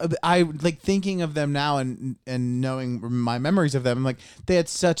like, I like thinking of them now and knowing my memories of them. I'm like, they had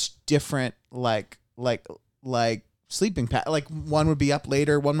such different like sleeping like one would be up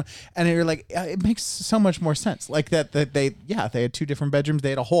later, and you're like, it makes so much more sense. Like that they had two different bedrooms.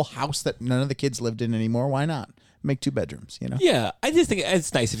 They had a whole house that none of the kids lived in anymore. Why not make two bedrooms? You know? Yeah, I just think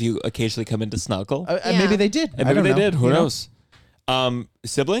it's nice if you occasionally come in to snuggle. Yeah. Maybe they did. And I maybe don't they know. did. Who You know? knows?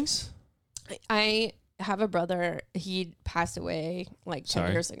 Siblings? I have a brother. He passed away like 10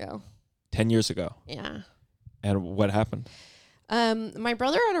 Sorry. years ago. 10 years ago. Yeah. And what happened? My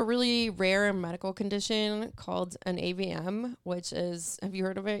brother had a really rare medical condition called an AVM, which is, have you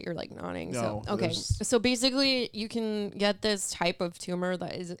heard of it? You're like nodding. No, So, okay. there's- So basically you can get this type of tumor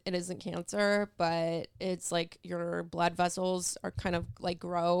that it isn't cancer, but it's like your blood vessels are kind of like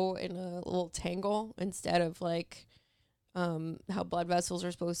grow in a little tangle instead of like, how blood vessels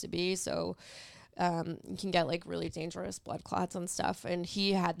are supposed to be. So, you can get like really dangerous blood clots and stuff. And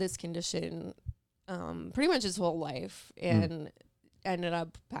he had this condition pretty much his whole life, and ended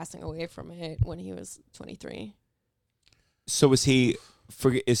up passing away from it when he was 23. So is he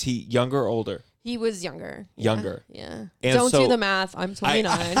younger or older? He was younger. Yeah. Younger. Yeah. And Don't so- do the math. I'm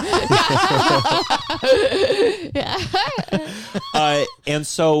 29. Yeah. And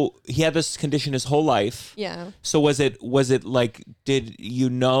so he had this condition his whole life. Yeah. So was it like, did you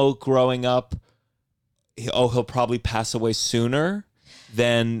know growing up, he'll probably pass away sooner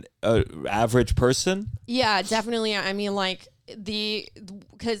than a average person? Yeah, definitely. I mean, like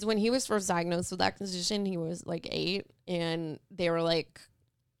because when he was first diagnosed with that condition, he was like 8, and they were like,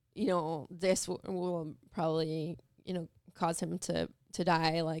 this will probably, cause him to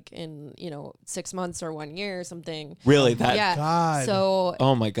die like in, 6 months or 1 year or something. Really? That? Yeah. God. So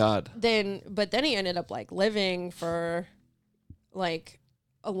Oh my God. but then he ended up like living for like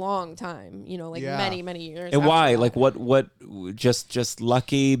a long time, Yeah. many, many years. And after why? that. Like what? Just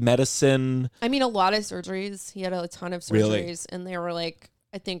lucky medicine? I mean, a lot of surgeries. He had a ton of surgeries, Really? and they were like,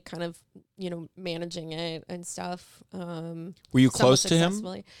 I think, kind of, managing it and stuff. Were you somewhat close to him?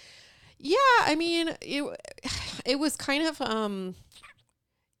 successfully. Yeah, I mean, it was kind of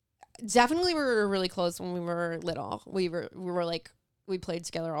definitely we were really close when we were little. We were like, we played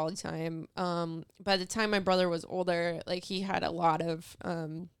together all the time. By the time my brother was older, like he had a lot of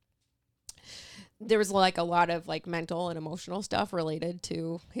there was like a lot of like mental and emotional stuff related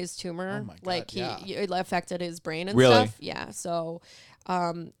to his tumor. Oh my God, like yeah. it affected his brain and Really? stuff. Yeah. So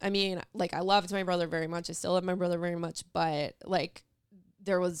I mean, like I loved my brother very much. I still love my brother very much, but like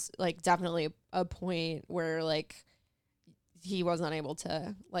there was like definitely a point where like he wasn't able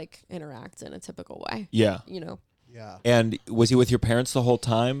to like interact in a typical way. Yeah. Yeah. And was he with your parents the whole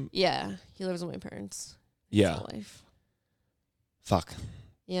time? Yeah. He lives with my parents. Yeah. His whole life. Fuck.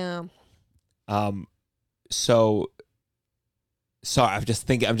 Yeah. So sorry, I'm just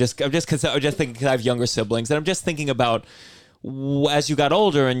thinking because I have younger siblings, and I'm just thinking about as you got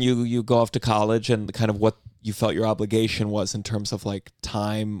older and you go off to college, and kind of what you felt your obligation was in terms of like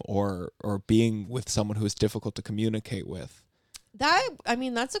time or being with someone who is difficult to communicate with.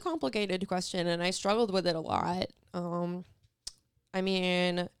 That's a complicated question, and I struggled with it a lot. I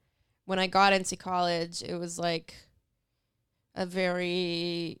mean, when I got into college, it was like a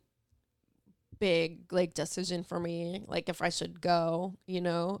very big like decision for me, like if I should go,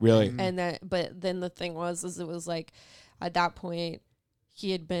 Really? And but then the thing was, it was like at that point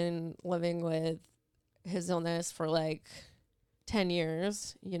he had been living with his illness for like 10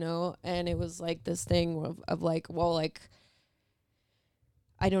 years, and it was like this thing of like, well, like,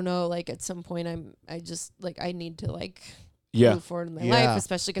 I don't know, like at some point I just like, I need to like move forward in my life,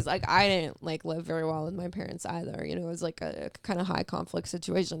 especially because like I didn't like live very well with my parents either. It was like a kind of high conflict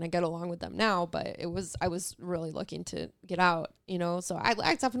situation. I get along with them now, but I was really looking to get out, so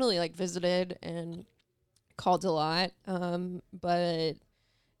I definitely like visited and called a lot. But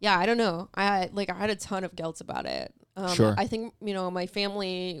yeah, I don't know. I had a ton of guilt about it. Sure. I think, my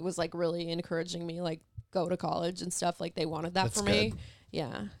family was like really encouraging me, like go to college and stuff. Like they wanted that That's for me. good.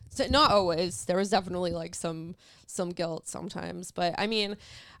 Yeah. So not always. There was definitely like some guilt sometimes, but I mean,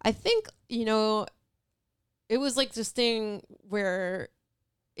 I think, you know, it was like this thing where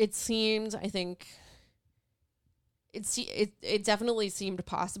it seemed, I think it definitely seemed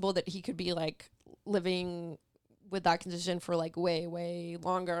possible that he could be like living with that condition for like way, way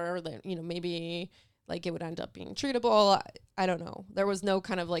longer than, you know, maybe like it would end up being treatable. I don't know. There was no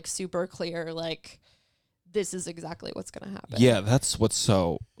kind of like super clear, like, this is exactly what's going to happen. Yeah, that's what's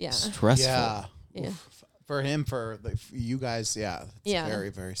so stressful. Yeah. Yeah. Oof. For him, for you guys, it's Yeah. very,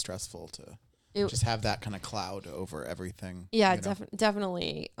 very stressful to just have that kind of cloud over everything. Yeah, you know?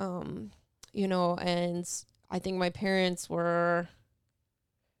 definitely. You know, and I think my parents were,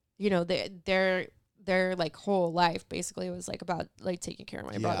 you know, their like whole life basically was like about like taking care of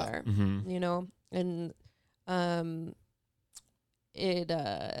my brother, Mm-hmm. you know, and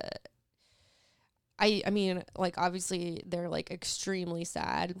I mean, like, obviously they're like extremely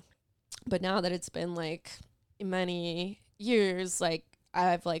sad, but now that it's been like many years, like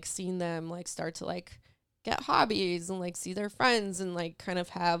I've like seen them like start to like get hobbies and like see their friends and like kind of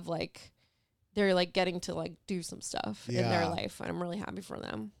have like they're like getting to like do some stuff in their life, and I'm really happy for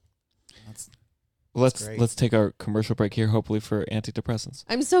them. Let's take our commercial break here, hopefully for antidepressants.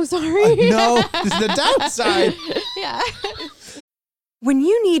 I'm so sorry. No, this is the downside. Yeah. When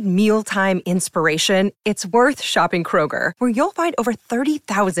you need mealtime inspiration, it's worth shopping Kroger, where you'll find over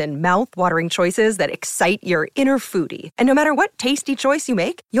 30,000 mouth-watering choices that excite your inner foodie. And no matter what tasty choice you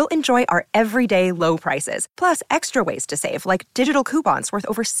make, you'll enjoy our everyday low prices, plus extra ways to save, like digital coupons worth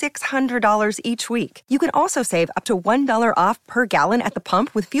over $600 each week. You can also save up to $1 off per gallon at the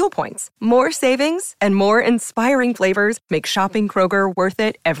pump with fuel points. More savings and more inspiring flavors make shopping Kroger worth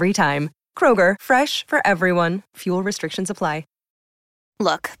it every time. Kroger, fresh for everyone. Fuel restrictions apply.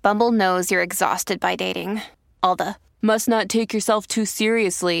 Look, Bumble knows you're exhausted by dating. All the must not take yourself too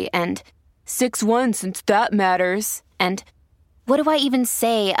seriously and 6'1" since that matters. And what do I even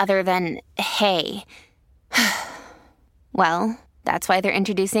say other than hey? Well, that's why they're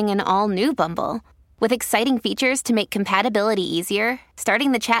introducing an all-new Bumble with exciting features to make compatibility easier,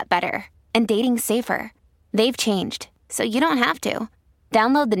 starting the chat better, and dating safer. They've changed, so you don't have to.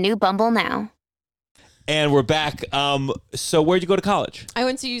 Download the new Bumble now. And we're back. So where'd you go to college? I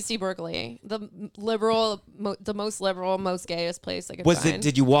went to UC Berkeley, the most liberal, most gayest place I could Was find. it?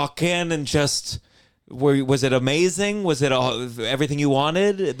 Did you walk in and just? Was it amazing? Was it everything you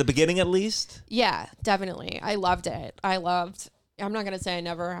wanted at the beginning, at least? Yeah, definitely. I loved it. I'm not going to say I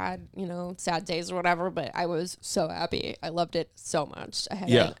never had, you know, sad days or whatever, but I was so happy. I loved it so much. I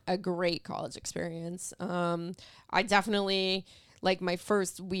had a great college experience. I definitely, like, my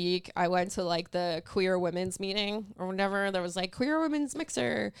first week, I went to like the queer women's meeting or whatever. There was like queer women's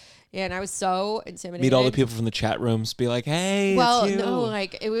mixer, and I was so intimidated. Meet all the people from the chat rooms. Be like, hey, well, it's you. no,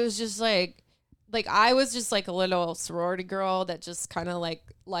 like it was just like I was just like a little sorority girl that just kind of like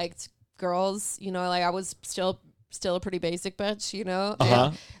liked girls, you know, like I was still a pretty basic bitch, you know.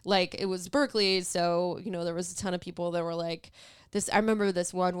 And, like, it was Berkeley, so, you know, there was a ton of people that were like this. I remember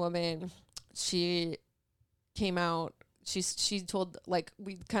this one woman, she came out. She told, like,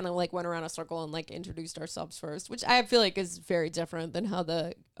 we kind of like went around a circle and like introduced ourselves first, which I feel like is very different than how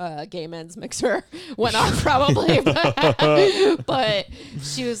the gay men's mixer went on probably. But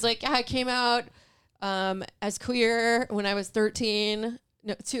she was like, yeah, I came out as queer when I was 13.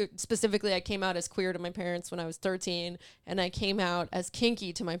 No, specifically, I came out as queer to my parents when I was 13, and I came out as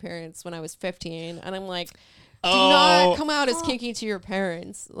kinky to my parents when I was 15. And I'm like, do not come out as kinky to your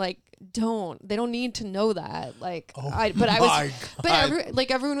parents. Like, they don't need to know that. Like, everyone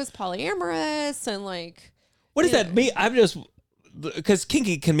was polyamorous and like. What does that mean? I'm just, because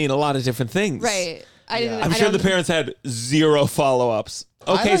kinky can mean a lot of different things. Right. I'm sure the parents had zero follow-ups.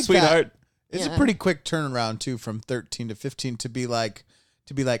 Okay, like sweetheart. That. It's a pretty quick turnaround too, from 13 to 15 to be like,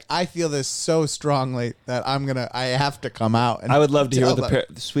 I feel this so strongly that I have to come out. And I would love to hear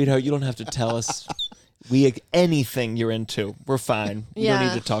sweetheart, you don't have to tell us anything you're into. We're fine. You don't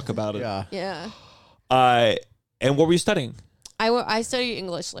need to talk about it. Yeah. And what were you studying? I studied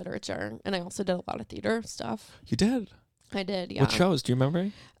English literature, and I also did a lot of theater stuff. You did? I did, yeah. What shows? Do you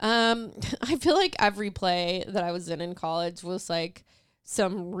remember? I feel like every play that I was in college was like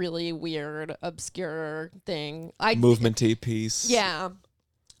some really weird, obscure thing. Movement-y piece. Yeah.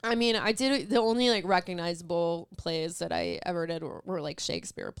 I mean, I did the only like recognizable plays that I ever did were like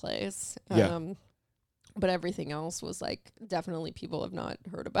Shakespeare plays. But everything else was like definitely people have not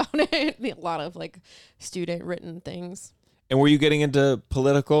heard about it. A lot of like student written things. And were you getting into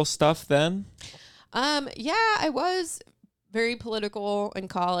political stuff then? Yeah, I was very political in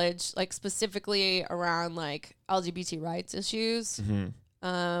college, like specifically around like LGBT rights issues. Mm-hmm.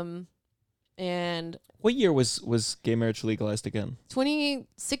 And What year was gay marriage legalized again? 2014,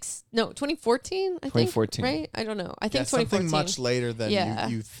 I think. 2014. Right? I don't know. I think something 2014. much later than Yeah.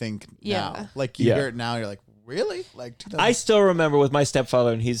 you think Yeah. now. Like you Yeah. hear it now, you're like, really? Like 2000. I still remember with my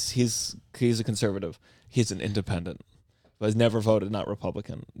stepfather, and he's a conservative. He's an independent, but has never voted, not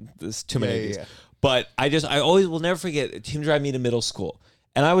Republican. There's too many of these. Yeah. But I always will never forget. Team drive me to middle school,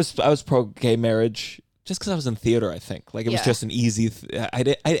 and I was pro gay marriage just because I was in theater. I think like it was Yeah. just an easy.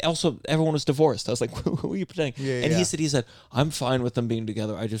 I also everyone was divorced. I was like, who are you pretending? Yeah, and yeah. he said, I'm fine with them being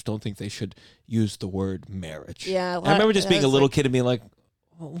together. I just don't think they should use the word marriage. Yeah, And I remember just that being a was little like- kid and being like,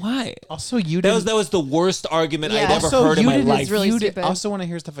 why? Also, you That didn't. was the worst argument Yeah. I'd ever also, heard in you my didn't- life. really you did- stupid. also, when I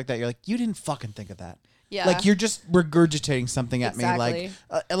hear stuff like that, you're like, you didn't fucking think of that. Yeah. Like you're just regurgitating something at me, Exactly.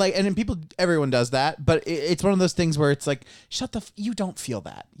 like, and then everyone does that, but it's one of those things where it's like, you don't feel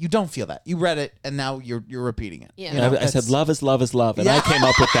that, you don't feel that, you read it, and now you're repeating it. Yeah. You know, I said, that's- love is love is love. And I came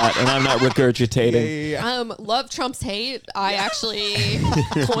up with that, and I'm not regurgitating. Yeah. Love trumps hate. I actually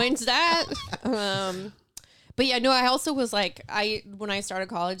coined that. But yeah, no, I also was like, when I started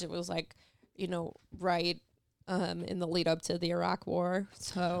college, it was like, right in the lead up to the Iraq War.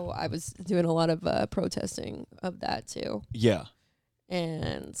 So I was doing a lot of protesting of that too. Yeah.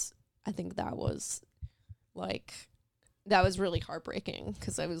 And I think that was really heartbreaking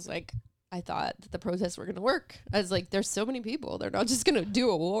because I was like, I thought that the protests were going to work. I was like, there's so many people. They're not just going to do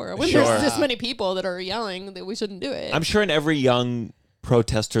a war. When Sure. there's this many people that are yelling that we shouldn't do it. I'm sure in every young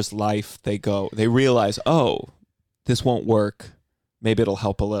protester's life, they realize, oh, this won't work. Maybe it'll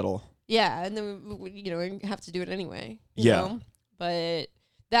help a little. Yeah, and then we have to do it anyway. you Yeah. know? But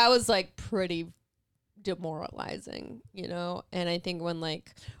that was like pretty demoralizing, And I think when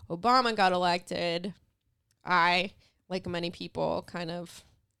like Obama got elected, I, like many people, kind of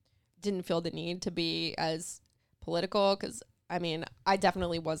didn't feel the need to be as political because I mean, I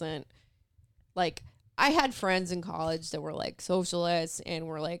definitely wasn't like. I had friends in college that were like socialists and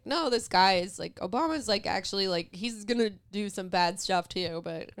were like, no, this guy is like, Obama's like actually like, he's going to do some bad stuff too.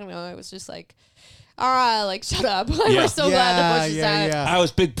 But, I was just like, like, shut up. Yeah. We're so glad the Bush is out. I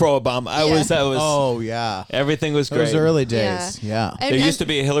was big pro Obama. I was. Oh yeah, Everything was great. those early days. Yeah. And- There and- used to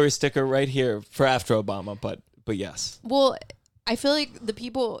be a Hillary sticker right here for after Obama, but yes. Well, I feel like the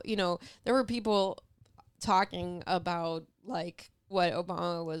people, there were people talking about like what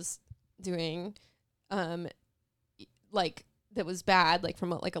Obama was doing, like that was bad, like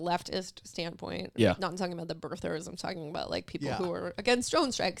from a leftist standpoint. Yeah. Not talking about the birthers. I'm talking about like people Yeah. who were against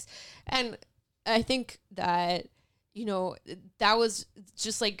drone strikes. And I think that, that was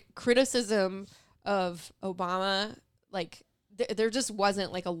just like criticism of Obama. Like there just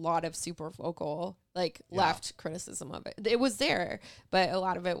wasn't like a lot of super vocal, like left criticism of it. It was there, but a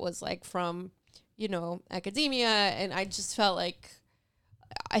lot of it was like from, academia. And I just felt like,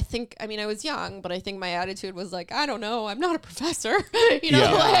 I was young, but I think my attitude was like, I don't know, I'm not a professor,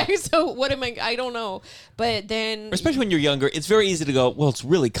 Yeah. like, so what am I don't know. But then, Especially when you're younger, it's very easy to go, well, it's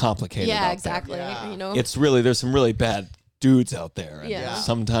really complicated. out yeah, there. exactly. Yeah. It's really, there's some really bad dudes out there. And Yeah.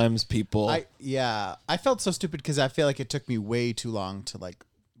 sometimes people. I felt so stupid because I feel like it took me way too long to like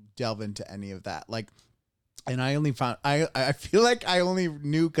delve into any of that. Like, and I only found I feel like I only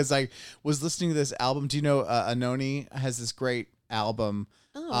knew because I was listening to this album. Do you know Anoni has this great album?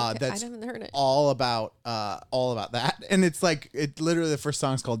 Oh, okay. That's I haven't heard it. all about that, and it's like literally the first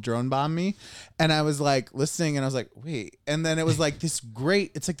song is called "Drone Bomb Me," and I was like listening, and I was like, wait, and then it was like this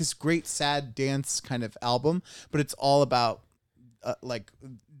great sad dance kind of album, but it's all about like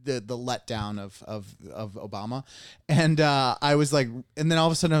the letdown of Obama, and I was like, and then all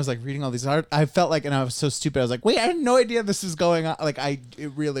of a sudden I was like reading all these art. I felt like, and I was so stupid. I was like, wait, I had no idea this was going on. Like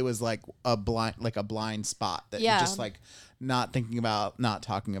it really was like a blind spot that you Yeah. just like. Not thinking about, not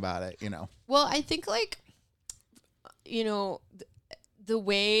talking about it, Well, I think like, the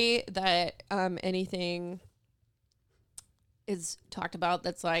way that anything is talked about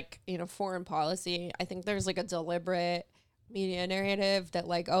that's like, foreign policy, I think there's like a deliberate media narrative that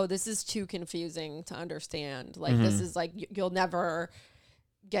like, oh, this is too confusing to understand. Like, this is like, you'll never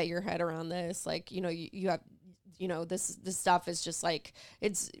get your head around this. Like, you have, this stuff is just like,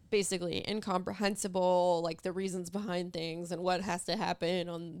 it's basically incomprehensible, like the reasons behind things and what has to happen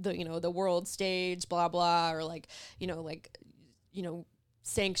on the, the world stage, blah, blah, or like,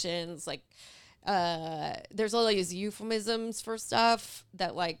 sanctions, like, there's all these euphemisms for stuff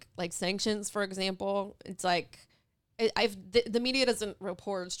that like sanctions, for example. It's like, the media doesn't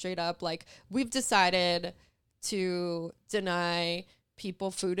report straight up, like, we've decided to deny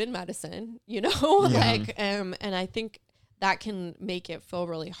people food and medicine, like, and I think that can make it feel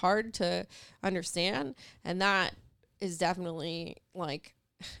really hard to understand. And that is definitely like,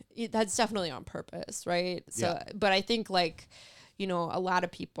 that's definitely on purpose, right? So, Yeah. but I think like, you know, a lot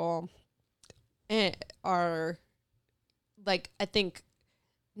of people are like, I think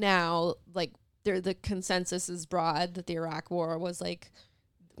now, like, the consensus is broad that the Iraq War was like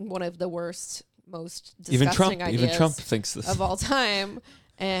one of the worst, most disgusting Even ideas Trump thinks this. of all time.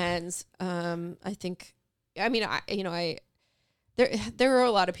 And I think, I mean, there were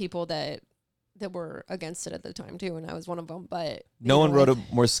a lot of people that were against it at the time too, and I was one of them. But No one wrote a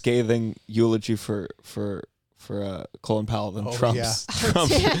more scathing eulogy for Colin Powell than Trump's. yeah.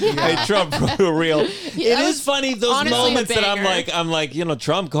 Trump, Yeah. Hey, Trump wrote a real. Yeah, It it is was funny those honestly a moments that banger. I'm like, you know,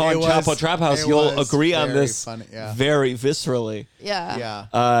 Trump calling It was- Chapo Trap House. it You'll was agree on very this funny, yeah. very viscerally. yeah.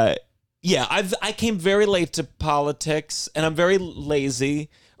 Yeah. Yeah, I came very late to politics, and I'm very lazy,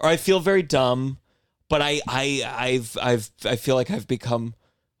 or I feel very dumb. But I feel like I've become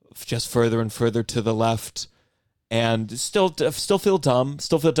just further and further to the left, and still feel dumb.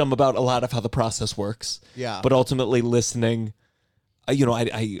 Still feel dumb about a lot of how the process works. Yeah. But ultimately, listening, you know,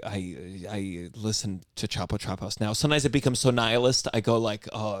 I listen to Chapo Trap House now. Sometimes it becomes so nihilist. I go like,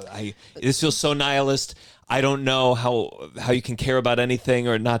 oh, this feels so nihilist. I don't know how you can care about anything,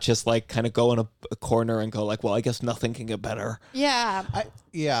 or not just like kind of go in a corner and go like, well, I guess nothing can get better. Yeah.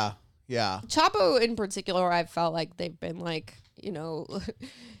 Yeah. Yeah. Chapo in particular, I felt like they've been like, you know,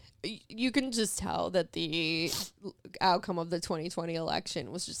 you can just tell that the outcome of the 2020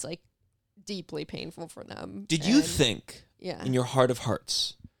 election was just like deeply painful for them. Did you think, yeah, in your heart of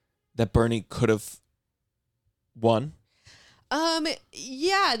hearts, that Bernie could have won?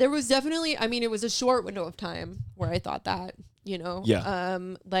 Yeah, there was definitely, I mean, it was a short window of time where I thought that, you know. Yeah.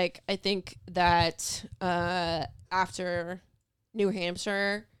 Like I think that after New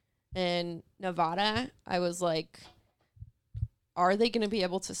Hampshire and Nevada, I was like, are they going to be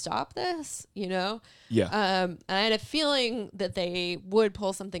able to stop this? You know? Yeah. And I had a feeling that they would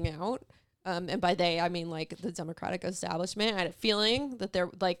pull something out. And by they, I mean like the Democratic establishment. I had a feeling that they're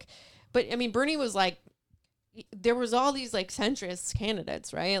like, but I mean, Bernie was like, there was all these like centrist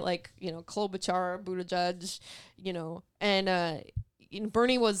candidates, right? Like, you know, Klobuchar, Buttigieg, you know, and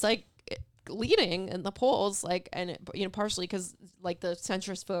Bernie was like leading in the polls, like, and you know, partially because like the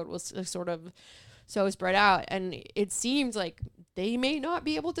centrist vote was sort of so spread out, and it seemed like they may not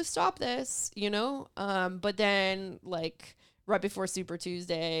be able to stop this, you know. But then like right before Super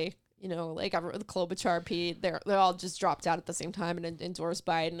Tuesday, you know, like the Klobuchar, Pete, they all just dropped out at the same time and endorsed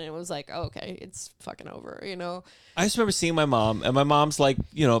Biden, and it was like, oh, okay, it's fucking over, you know. I just remember seeing my mom, and my mom's like,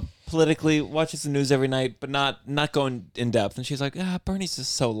 you know, politically watches the news every night, but not going in depth. And she's like, Bernie's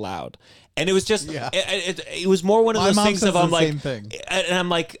just so loud. And it was just, it was more one of My those mom things says of I'm the like, same thing. and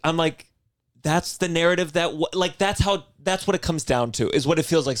I'm like, that's the narrative that like that's what it comes down to, is what it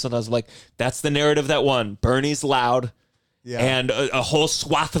feels like sometimes. I'm like, that's the narrative that won. Bernie's loud. Yeah. And a whole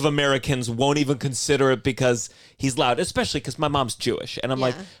swath of Americans won't even consider it because he's loud, especially because my mom's Jewish. And I'm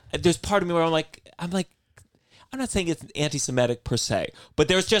like, there's part of me where I'm like, I'm not saying it's anti-Semitic per se, but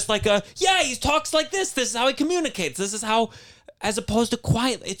there's just like he talks like this. This is how he communicates. This is how, as opposed to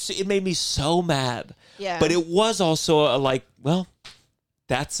quiet. It made me so mad. Yeah. But it was also like, well,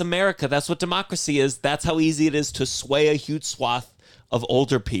 that's America. That's what democracy is. That's how easy it is to sway a huge swath of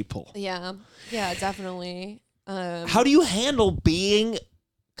older people. Yeah, definitely. How do you handle being?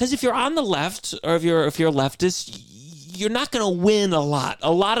 Because if you're on the left, or if you're leftist, you're not going to win a lot.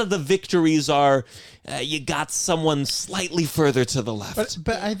 A lot of the victories are you got someone slightly further to the left.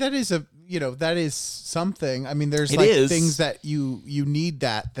 But that is something. I mean, there's It like is. things that you need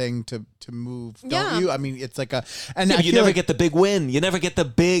that thing to move. Don't Yeah. you? I mean, it's like and Yeah, I but you feel never like, get the big win. You never get the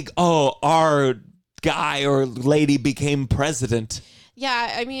big, our guy or lady became president.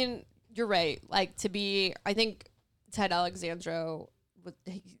 Yeah, I mean, you're right. Like I think Ted Alexandro,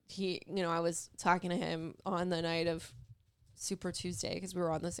 he, you know, I was talking to him on the night of Super Tuesday because we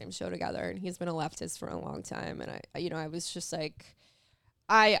were on the same show together, and he's been a leftist for a long time. And I was just like,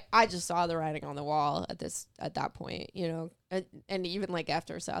 I just saw the writing on the wall at that point, you know, and even like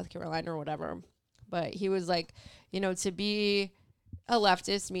after South Carolina or whatever. But he was like, you know, to be a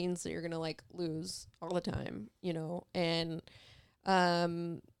leftist means that you're gonna like lose all the time, you know, and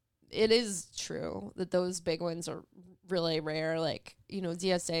it is true that those big ones are really rare. Like, you know,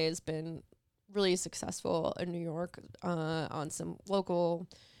 DSA has been really successful in New York on some local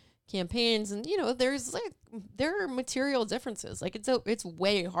campaigns, and you know, there are material differences. Like it's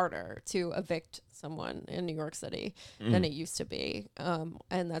way harder to evict someone in New York City than it used to be,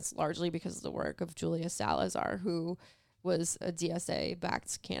 and that's largely because of the work of Julia Salazar, who was a DSA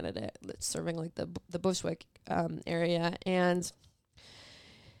backed candidate that's serving like the Bushwick area. And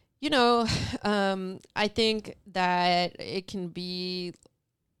you know, I think that it can be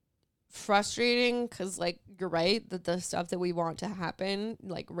frustrating because, like, you're right that the stuff that we want to happen,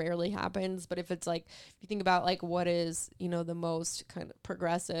 like, rarely happens. But if it's like, if you think about, like, what is, you know, the most kind of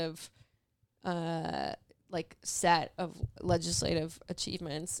progressive, like, set of legislative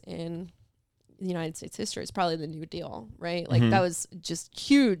achievements in the United States history, it's probably the New Deal, right? Like, that was just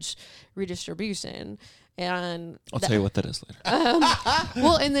huge redistribution. And I'll tell you what that is later.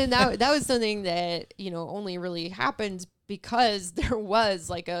 well, and then that was something that, you know, only really happened because there was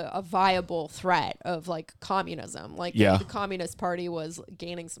like a viable threat of like communism. Like the Communist Party was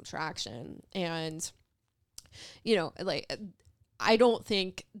gaining some traction. And, you know, like, I don't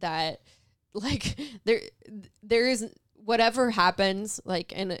think that like there is whatever happens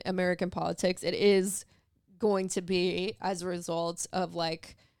like in American politics, it is going to be as a result of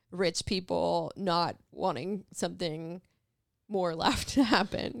like rich people not wanting something more left to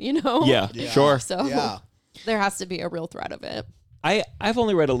happen, you know? Yeah. Sure. So there has to be a real threat of it. I've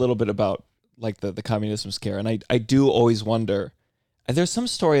only read a little bit about like the communism scare, and I do always wonder. There's some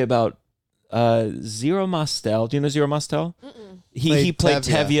story about Zero Mostel. Do you know Zero Mostel? He played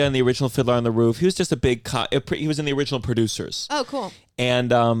Tevye in the original Fiddler on the Roof. He was just a big he was in the original producers. Oh, cool.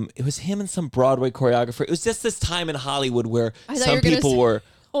 And it was him and some Broadway choreographer. It was just this time in Hollywood where some people people were.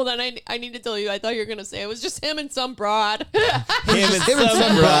 Hold on, I need to tell you. I thought you were gonna say it was just him and some broad. Him and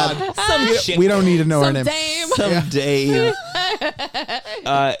some broad. We don't need to know her name. Dame. Some dame.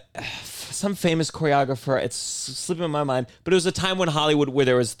 Some famous choreographer. It's slipping in my mind. But it was a time when Hollywood where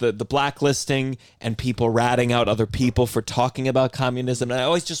there was the blacklisting and people ratting out other people for talking about communism. And I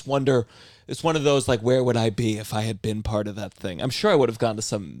always just wonder, it's one of those like, where would I be if I had been part of that thing? I'm sure I would have gone to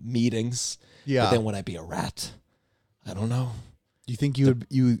some meetings. Yeah. But then would I be a rat? I don't know. You think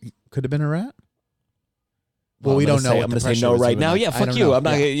you could have been a rat? Well, we don't know. I'm going to say no right now. Yeah, fuck you. I'm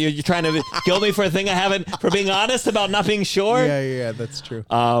not. You're trying to guilt me for a thing I haven't, for being honest about not being sure. Yeah, that's true.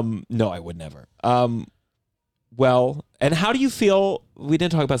 No, I would never. Well, and how do you feel? We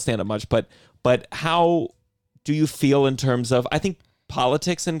didn't talk about stand-up much, but how do you feel in terms of? I think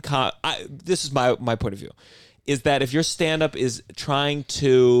politics and this is my point of view, is that if your stand-up is trying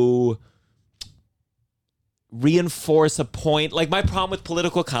to reinforce a point, like my problem with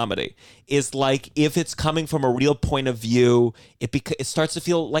political comedy is like if it's coming from a real point of view, it starts to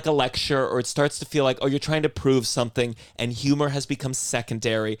feel like a lecture, or it starts to feel like, oh, you're trying to prove something, and humor has become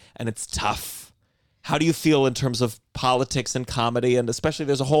secondary and it's tough. How do you feel in terms of politics and comedy? And especially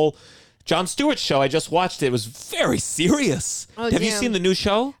there's a whole Jon Stewart show I just watched. It was very serious. Have you seen the new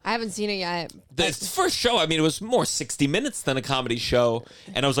show? I haven't seen it yet. The first show, I mean, it was more 60 minutes than a comedy show.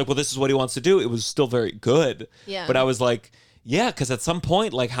 And I was like, well, this is what he wants to do. It was still very good. Yeah. But I was like, yeah, because at some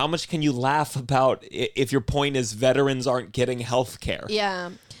point, like, how much can you laugh about if your point is veterans aren't getting health care?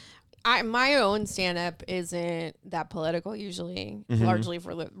 Yeah. My own stand-up isn't that political usually, largely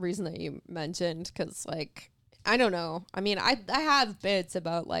for the reason that you mentioned. Because, like, I don't know. I mean, I have bits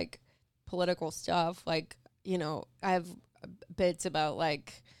about, like, political stuff, like, you know, I have bits about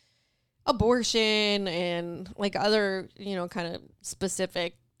like abortion and like other, you know, kind of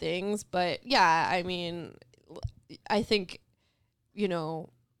specific things, but yeah, I mean, I think, you know,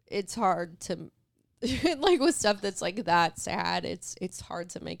 it's hard to like with stuff that's like that sad, it's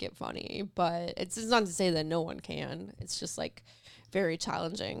hard to make it funny, but it's not to say that no one can. It's just like very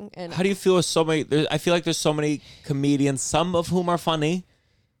challenging. And how do you feel with so many? I feel like there's so many comedians, some of whom are funny,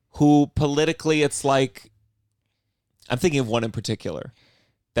 who politically it's like, I'm thinking of one in particular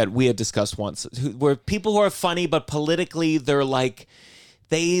that we had discussed once, where people who are funny, but politically they're like,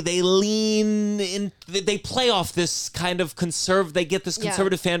 they lean in, they play off this kind of they get this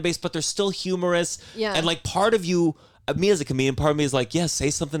conservative fan base, but they're still humorous. Yeah. And like part of you, me as a comedian, part of me is like, yeah, say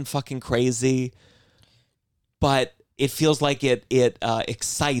something fucking crazy. But it feels like it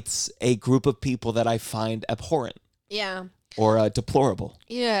excites a group of people that I find abhorrent. Yeah. Or deplorable.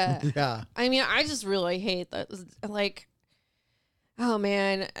 Yeah. Yeah. I mean, I just really hate that. Like, oh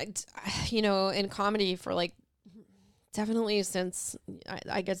man, you know, in comedy for like, definitely since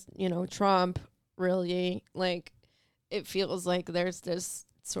I guess, you know, Trump, really, like, it feels like there's this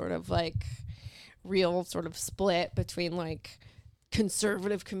sort of like real sort of split between like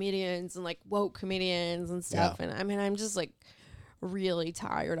conservative comedians and like woke comedians and stuff. Yeah. And I mean, I'm just like really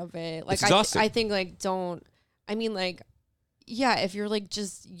tired of it. Like, I think like yeah, if you're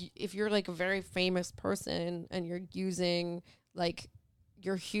like a very famous person and you're using like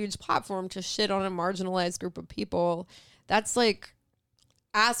your huge platform to shit on a marginalized group of people, that's like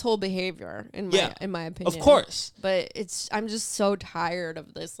asshole behavior in my opinion. Of course. But I'm just so tired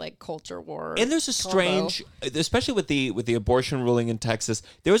of this like culture war. And there's a strange, especially with the abortion ruling in Texas,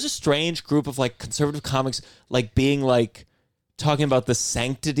 there was a strange group of like conservative comics like being like talking about the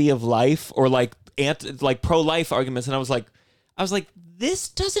sanctity of life or like pro-life arguments, and I was like, this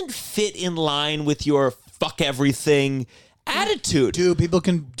doesn't fit in line with your fuck everything attitude. Dude, people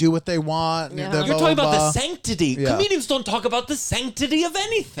can do what they want. Yeah. Blah, You're blah, talking about blah. the sanctity. Yeah. Comedians don't talk about the sanctity of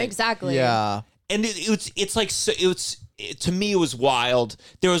anything. Exactly. Yeah. And it's like to me it was wild.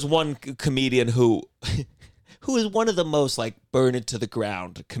 There was one comedian who is one of the most like burn it to the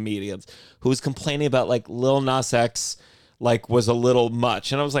ground comedians who was complaining about like Lil Nas X like was a little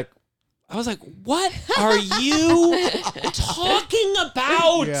much, and I was like, what are you talking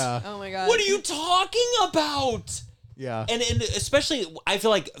about? Yeah. Oh my God. What are you talking about? Yeah. And especially, I feel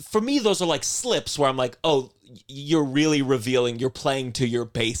like for me, those are like slips where I'm like, oh, you're really revealing, you're playing to your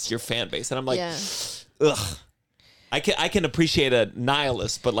base, your fan base. And I'm like, ugh. I can appreciate a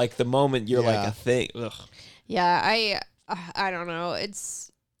nihilist, but like the moment you're like a thing, ugh. Yeah, I don't know.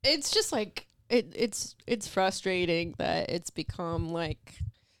 It's just like it's frustrating that it's become like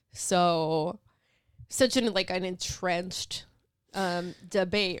such an like an entrenched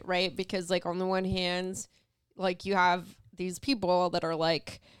debate, right? Because like on the one hand, like you have these people that are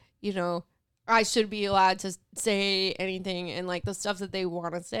like, you know, I should be allowed to say anything, and like the stuff that they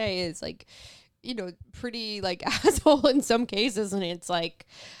want to say is like, you know, pretty like asshole in some cases, and it's like,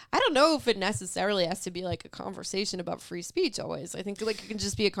 I don't know if it necessarily has to be like a conversation about free speech always. I think like it can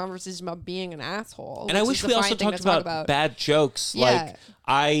just be a conversation about being an asshole. And I wish we also talked about bad jokes. Yeah. Like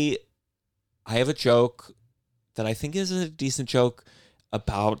I have a joke that I think is a decent joke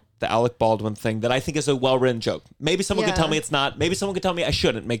about the Alec Baldwin thing that I think is a well-written joke. Maybe someone could tell me it's not. Maybe someone could tell me I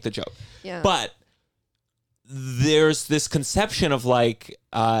shouldn't make the joke. Yeah. But there's this conception of like,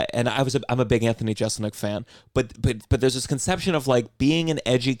 and I'm a big Anthony Jeselnik fan, but there's this conception of like being an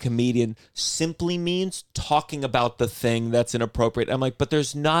edgy comedian simply means talking about the thing that's inappropriate. I'm like, but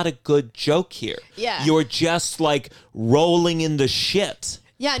there's not a good joke here. Yeah. You're just like rolling in the shit.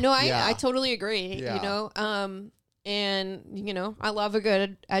 Yeah, no, I totally agree. Yeah. You know, and you know, I love a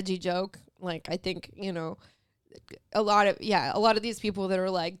good edgy joke. Like I think, you know, a lot of these people that are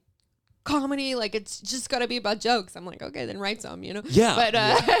like, comedy, like it's just gotta be about jokes. I'm like, okay, then write some, you know. Yeah. But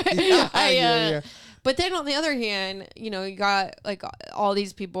but then on the other hand, you know, you got like all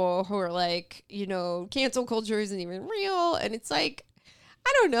these people who are like, you know, cancel culture isn't even real, and it's like,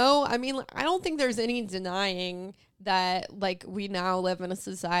 I don't know. I mean, I don't think there's any denying that like we now live in a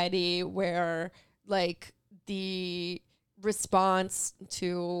society where like the response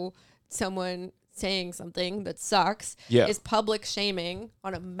to someone saying something that sucks is public shaming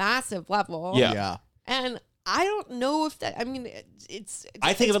on a massive level. Yeah. And I don't know if that, I mean, it's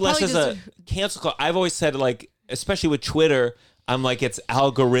I think it's of it less probably as a cancel culture. I've always said, like, especially with Twitter, I'm like, it's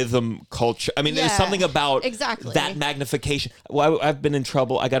algorithm culture. I mean, there's something about that magnification. Well, I've been in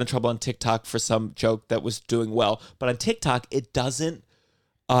trouble. I got in trouble on TikTok for some joke that was doing well. But on TikTok, it doesn't,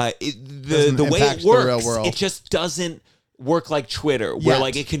 the way it works, it just doesn't work like Twitter, where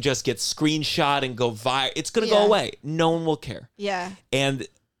like it can just get screenshot and go viral. It's going to go away. No one will care. Yeah. And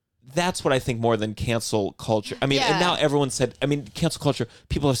that's what I think more than cancel culture. I mean, and now everyone said, I mean, cancel culture,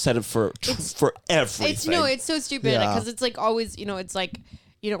 people have said it for everything. It's so stupid because it's like always, you know, it's like,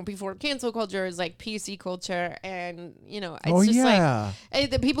 you know, before cancel culture is like PC culture, and you know, it's just like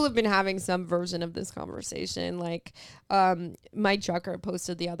the people have been having some version of this conversation. Like, Mike Chucker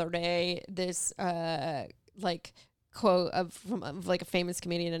posted the other day this like quote of like a famous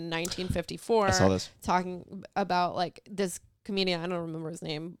comedian in 1954. I saw this talking about like this comedian. I don't remember his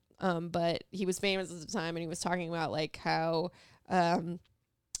name, but he was famous at the time, and he was talking about like how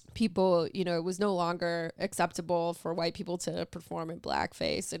people, you know, it was no longer acceptable for white people to perform in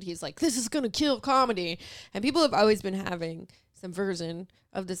blackface, and he's like, this is gonna kill comedy. And people have always been having some version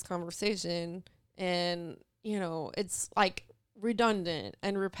of this conversation, and you know, it's like redundant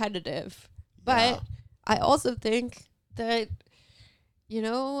and repetitive. But I also think that, you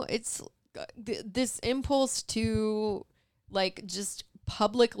know, it's this impulse to like just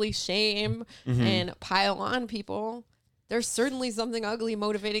publicly shame and pile on people. There's certainly something ugly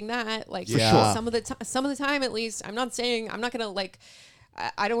motivating that. Like some of the time, at least. I'm not gonna like,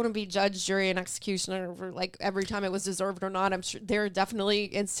 I don't want to be judge, jury, and executioner for like every time it was deserved or not. I'm sure there are definitely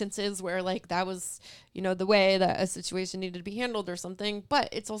instances where like that was, you know, the way that a situation needed to be handled or something. But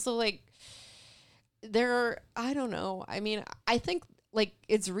it's also like I don't know. I mean, I think like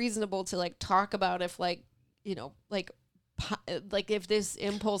it's reasonable to like talk about if like, you know, like like if this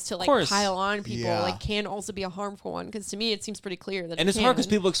impulse to like course. pile on people Yeah. like can also be a harmful one, because to me it seems pretty clear that And it it's hard because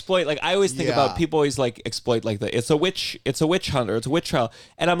can. people exploit. Like I always think Yeah. about people always like exploit like it's a witch hunt or it's a witch trial,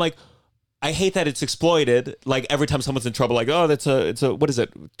 and I'm like, I hate that it's exploited. Like every time someone's in trouble, like it's a what is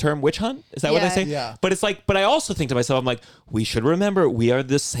it term witch hunt? Is that what they Yeah. say? Yeah. But it's like, but I also think to myself, I'm like, we should remember we are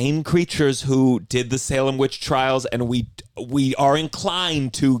the same creatures who did the Salem witch trials, and we are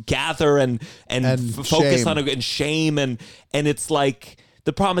inclined to gather and focus shame. on it and shame and it's like.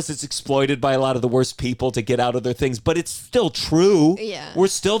 The problem is it's exploited by a lot of the worst people to get out of their things, but it's still true. Yeah. We're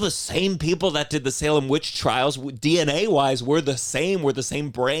still the same people that did the Salem witch trials. DNA-wise, we're the same. We're the same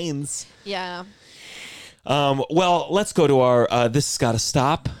brains. Yeah. Well, let's go to our This Has Gotta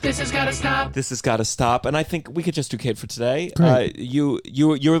Stop. This has gotta stop. This Has Gotta Stop. And I think we could just do Kate for today. Great. You're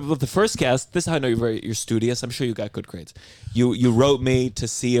the first guest. This is how I know you're studious. I'm sure you got good grades. You wrote me to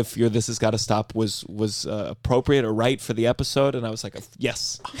see if your This Has Gotta Stop was appropriate or right for the episode, and I was like,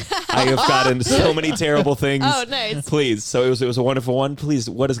 yes. I have gotten so many terrible things. Oh, nice. Please. So it was a wonderful one. Please,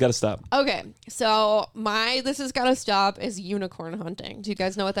 what has gotta stop? Okay, so my This Has Gotta Stop is unicorn hunting. Do you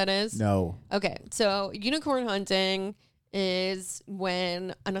guys know what that is? No. Okay, so unicorn hunting is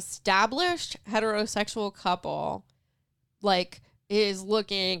when an established heterosexual couple like is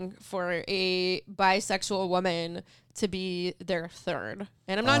looking for a bisexual woman to be their third.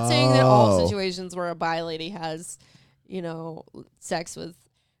 And I'm not saying that all Oh. situations where a bi lady has, sex with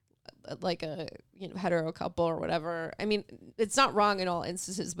like a hetero couple or whatever. I mean, it's not wrong in all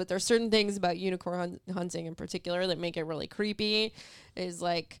instances, but there's certain things about unicorn hunting in particular that make it really creepy. Is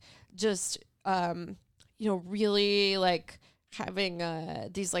like just really like having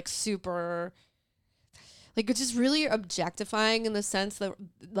these like super like it's just really objectifying in the sense that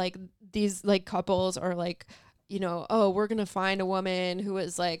like these like couples are like, oh, we're going to find a woman who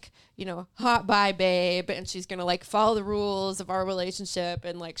is like, hot bi babe, and she's going to like follow the rules of our relationship,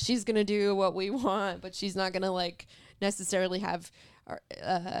 and like she's going to do what we want, but she's not going to like necessarily have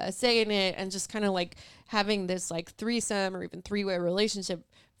say in it, and just kind of like having this like threesome or even three-way relationship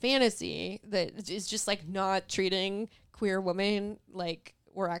fantasy that is just like not treating queer women like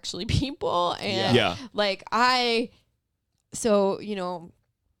we're actually people. And Yeah. like I'm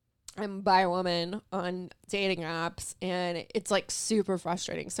a bi woman on dating apps, and it's like super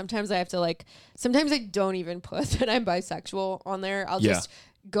frustrating. Sometimes I don't even put that I'm bisexual on there. I'll Yeah. just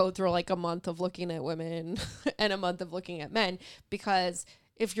go through like a month of looking at women and a month of looking at men, because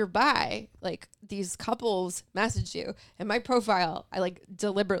if you're bi, like these couples message you. In my profile, I like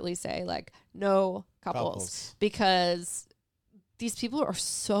deliberately say like no couples. Because these people are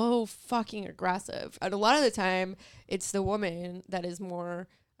so fucking aggressive. And a lot of the time it's the woman that is more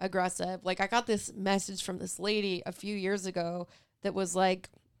aggressive. Like I got this message from this lady a few years ago that was like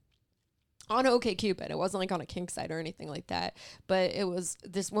on OkCupid. It wasn't like on a kink site or anything like that, but it was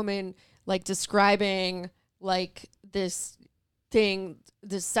this woman like describing like this thing,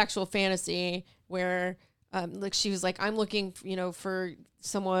 this sexual fantasy where like she was like, I'm looking, for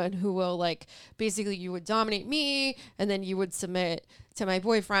someone who will like basically you would dominate me and then you would submit to my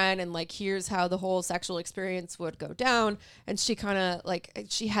boyfriend, and like here's how the whole sexual experience would go down. And she kind of like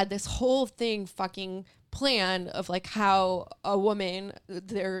she had this whole thing fucking plan of like how a woman,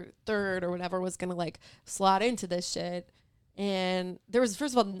 their third or whatever, was gonna like slot into this shit. And there was,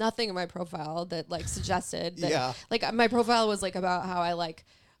 first of all, nothing in my profile that like suggested that like my profile was like about how I like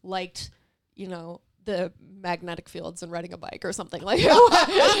liked, the magnetic fields and riding a bike or something. Like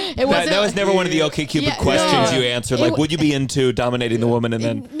it wasn't, That was never one of the OkCupid Yeah, questions no. you answered. Like, would you be into dominating the woman? And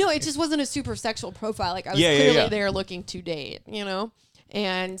then no, it just wasn't a super sexual profile. Like I was Yeah, yeah, clearly yeah. there looking to date,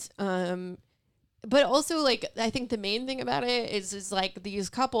 and but also like I think the main thing about it is like these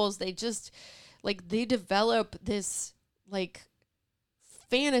couples, they just like they develop this like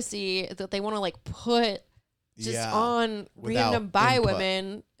fantasy that they want to like put just on Without random bi input.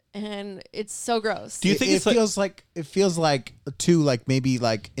 women, and it's so gross. do you think it it's like, feels like too, like maybe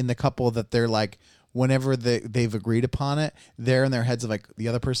like in the couple that they're like, whenever they've agreed upon it, they're in their heads of like the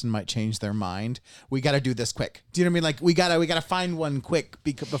other person might change their mind. We got to do this quick. Do you know what I mean? Like we gotta find one quick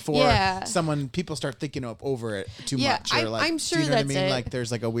before people start thinking over it too much. Or like, I'm sure do you know that's what I mean? it. Like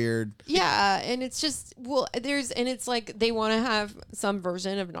there's like a weird. Yeah, and it's just it's like they want to have some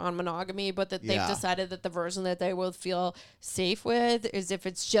version of non-monogamy, but that they've Yeah. decided that the version that they will feel safe with is if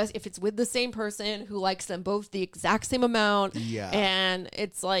it's with the same person who likes them both the exact same amount. Yeah. And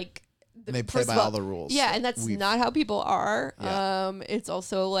it's like And they play first by of all the rules. Yeah, and that's not how people are. Yeah. It's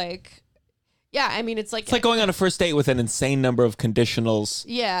also like, yeah, I mean, it's like going on a first date with an insane number of conditionals.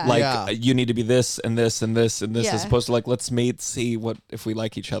 Yeah. Like Yeah. You need to be this and this and this and this, Yeah. as opposed to like, let's meet, see if we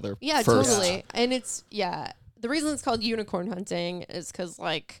like each other. Yeah, first. totally. And it's the reason it's called unicorn hunting is because,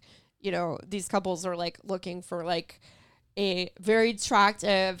 like, you know, these couples are like looking for like a very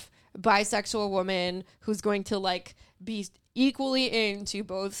attractive bisexual woman who's going to like be equally into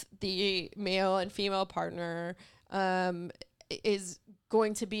both the male and female partner, is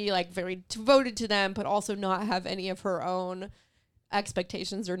going to be like very devoted to them, but also not have any of her own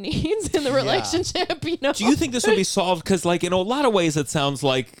expectations or needs in the relationship. You know? Do you think this would be solved? Because, like, in a lot of ways, it sounds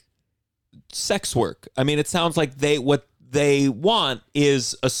like sex work. I mean, it sounds like what they want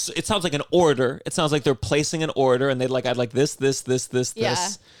is it sounds like an order. It sounds like they're placing an order, and I'd like this,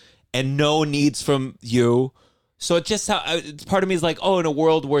 and no needs from you. So it just part of me is like, oh, in a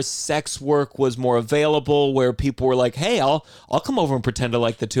world where sex work was more available, where people were like, hey, I'll come over and pretend to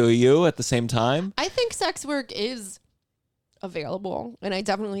like the two of you at the same time. I think sex work is available, and I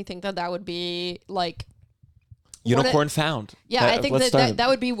definitely think that would be like unicorn found. Yeah, I think that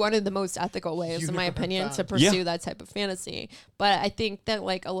would be one of the most ethical ways, in my opinion, to pursue that type of fantasy. But I think that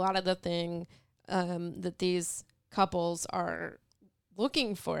like a lot of the thing that these couples are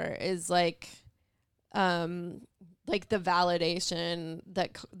looking for is like the validation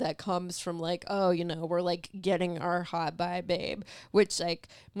that comes from like, oh, you know, we're like getting our hot by babe, which like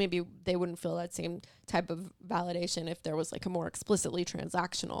maybe they wouldn't feel that same type of validation if there was like a more explicitly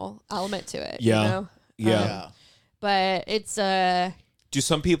transactional element to it. Yeah. You know? Yeah. But it's do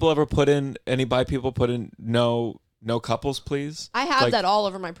some people ever any bi people put in no couples, please? I have like, that all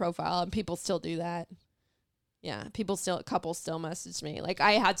over my profile, and people still do that. Yeah, couples still message me. Like,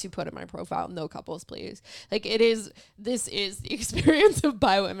 I had to put in my profile, no couples, please. Like, this is the experience of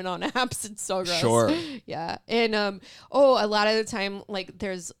bi women on apps. It's so gross. Sure. Yeah. And, a lot of the time, like,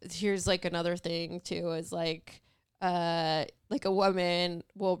 here's like another thing too, is like a woman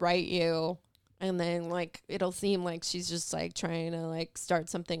will write you, and then like, it'll seem like she's just like trying to like start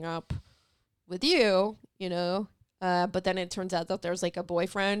something up with you, you know? But then it turns out that there's like a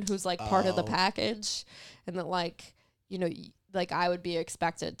boyfriend who's like part of the package, and that like, you know, like I would be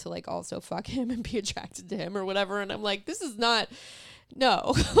expected to like also fuck him and be attracted to him or whatever. And I'm like, this is not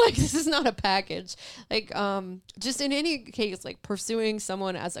a package. Like, just in any case, like pursuing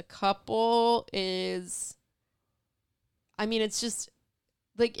someone as a couple is, I mean, it's just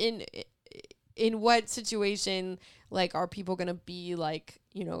like in what situation, like, are people gonna be like,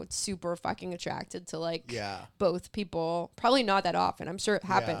 you know, super fucking attracted to like both people? Probably not that often. I'm sure it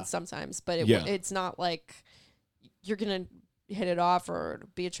happens sometimes, but it's not like you're gonna hit it off or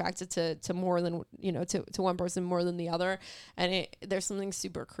be attracted to more than, you know, to one person more than the other. And there's something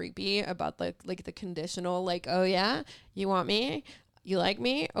super creepy about like the conditional, like, oh yeah, you want me, you like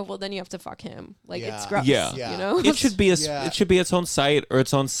me, oh well then you have to fuck him. Like, it's gross. You know, it should be it should be its own site or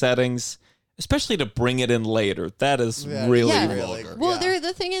its own settings. Especially to bring it in later. That is really vulgar. Well,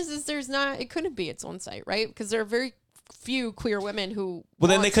 the thing is there's not, it couldn't be its own site, right? Because there are very few queer women who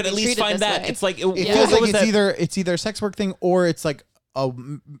then they could at least find that. Way. It's like, it feels like it's either a sex work thing, or it's like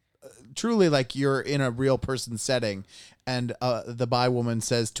truly like you're in a real person setting, and the bi woman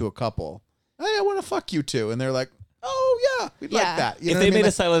says to a couple, hey, I want to fuck you too. And they're like, oh yeah, we'd like that. You if know they what I mean? made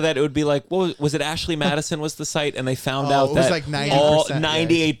a site like that, it would be like, what was it? Ashley Madison was the site, and they found out it that was like 90%, all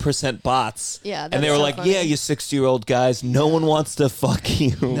 98% bots. Yeah, and they were so like, funny. yeah, you 60-year-old guys, no one wants to fuck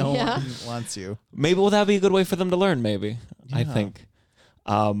you. No one wants you. Maybe that'd be a good way for them to learn. Maybe I think.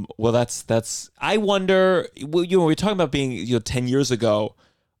 Well, that's. I wonder. Well, you know, we were talking about being 10 years ago.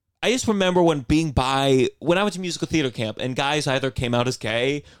 I just remember when I went to musical theater camp, and guys either came out as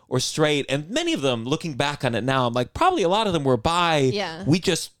gay or straight, and many of them, looking back on it now, I'm like, probably a lot of them were bi. Yeah. We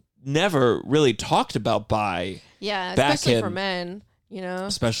just never really talked about bi. Yeah, especially for men, you know.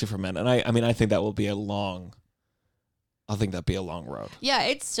 Especially for men, and I mean, I think that will be a long road. Yeah,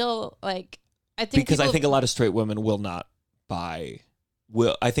 it's still like, I think because I think a lot of straight women will not bi.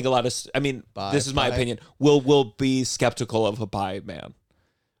 I think a lot of, I mean, this is my opinion, will be skeptical of a bi man.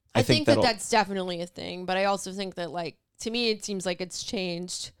 I think that's definitely a thing, but I also think that, like, to me, it seems like it's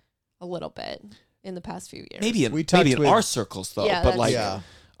changed a little bit in the past few years. Maybe in our circles though, but like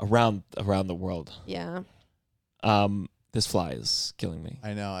around the world. Yeah. This fly is killing me.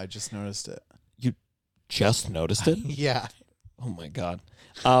 I know. I just noticed it. You just noticed it? Yeah. Oh my god.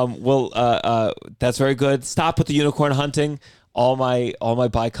 Well, that's very good. Stop with the unicorn hunting. All my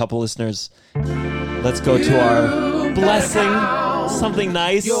bi couple listeners, let's go to our blessing. Something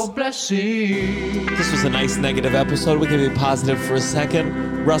nice. Your blessing. This was a nice negative episode. We can be positive for a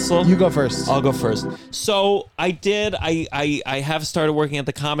second. Russell, you go first. I'll go first. So I have started working at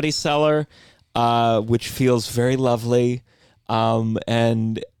the Comedy Cellar, which feels very lovely.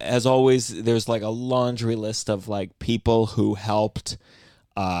 And as always, there's like a laundry list of like people who helped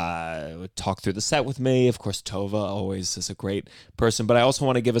talk through the set with me. Of course, Tova always is a great person, but I also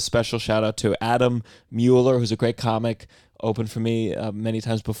want to give a special shout out to Adam Mueller, who's a great comic, opened for me many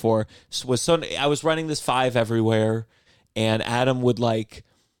times before. I was running this 5 everywhere, and Adam would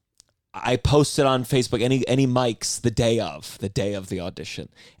I posted on Facebook any mics the day of the audition,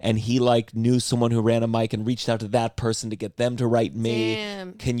 and he knew someone who ran a mic and reached out to that person to get them to write me.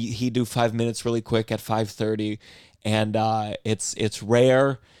 Damn. Can he do 5 minutes really quick at 5:30? And it's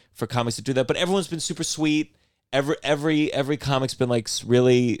rare for comics to do that, but everyone's been super sweet. Every comic's been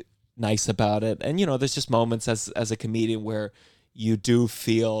really nice about it, and there's just moments as a comedian where you do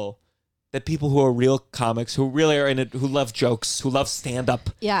feel that people who are real comics, who really are in it, who love jokes, who love stand-up,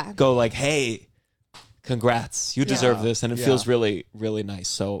 go hey, congrats, you deserve this. And it feels really, really nice.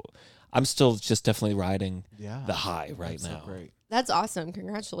 So I'm still just definitely riding the high right now. So great. That's awesome.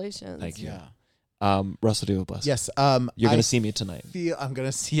 Congratulations. Thank you. Yeah. Russell, do you have a blessing? Yes. You're going to see me tonight. I'm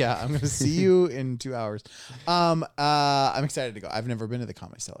gonna see you in 2 hours. I'm excited to go. I've never been to the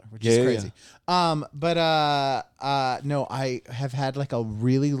Comedy Cellar, which is crazy. No, I have had a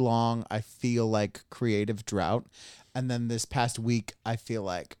really long, I feel creative drought, and then this past week, I feel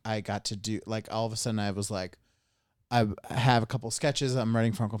like I got to do all of a sudden I was I have a couple sketches I'm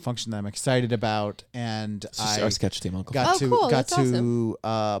writing for Uncle Function that I'm excited about, and our sketch team, Uncle. Got That's to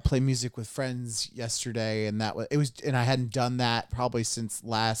play music with friends yesterday, and and I hadn't done that probably since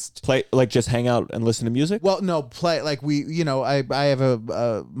last. Play just hang out and listen to music. Well, no, play I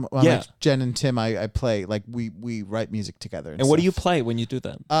have Jen and Tim. I play we write music together. And what do you play when you do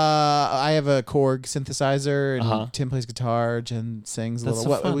that? I have a Korg synthesizer, and Tim plays guitar. Jen sings a That's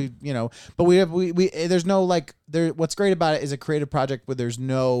little. so fun. But we there's no what's great about it is a creative project where there's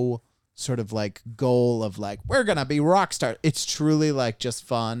no sort of goal of we're gonna be rock stars. It's truly just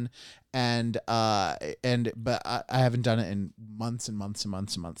fun, but I haven't done it in months and months and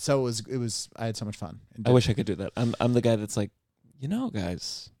months and months. So it was I had so much fun. I wish I could do that. I'm the guy that's guys.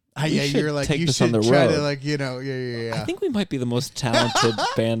 You're take you this should on the try road. to I think we might be the most talented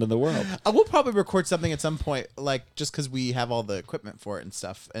band in the world. We'll probably record something at some point, just because we have all the equipment for it and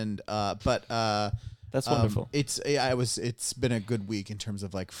stuff. And That's wonderful. It's been a good week in terms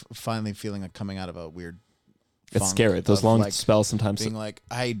of finally feeling like coming out of a weird. It's scary. Those long spells sometimes. Being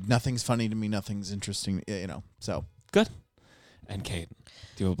nothing's funny to me, nothing's interesting. So good. And Kate,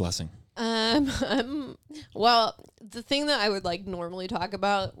 do you have a blessing? Well, the thing that I would normally talk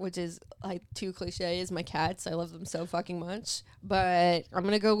about, which is too cliche, is my cats. I love them so fucking much. But I'm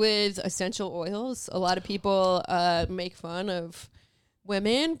gonna go with essential oils. A lot of people make fun of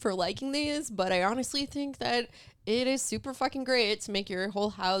women for liking these, but I honestly think that it is super fucking great to make your whole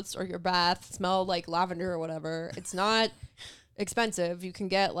house or your bath smell like lavender or whatever. It's not expensive. You can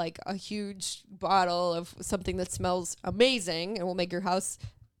get a huge bottle of something that smells amazing and will make your house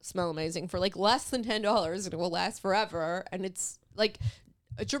smell amazing for less than $10, and it will last forever. And it's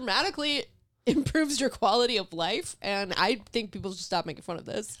dramatically improves your quality of life, and I think people should stop making fun of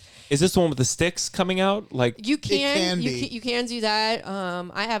this. Is this the one with the sticks coming out? You can be. you can do that.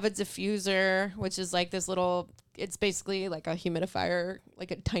 I have a diffuser, which is this little. It's basically a humidifier, a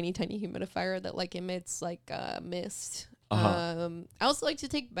tiny humidifier that emits mist. I also like to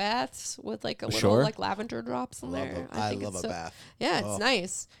take baths with a little lavender drops in there. I love a bath. Yeah, it's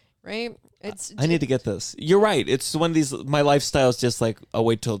nice, right? I need to get this. You're right. It's one of these. My lifestyle is just I'll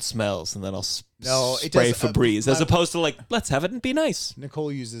wait till it smells and then I'll spray Febreze, as opposed to let's have it and be nice.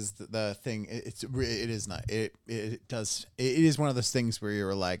 Nicole uses the thing. It is not. It is one of those things where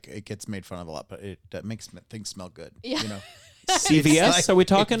you're it gets made fun of a lot, but it makes things smell good. Yeah. CVS? Are we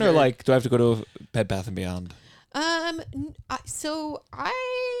talking, or do I have to go to Bed Bath and Beyond? So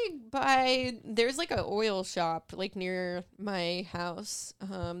I buy, there's an oil shop near my house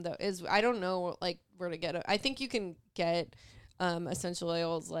that is, I don't know where to get it. I think you can get essential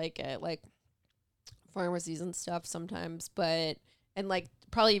oils at pharmacies and stuff sometimes, but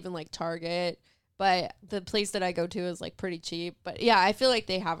probably even Target. But the place that I go to is pretty cheap. But yeah, I feel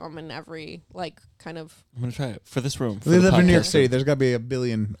they have them in every kind of. I'm gonna try it for this room. We live in New York City. There's got to be a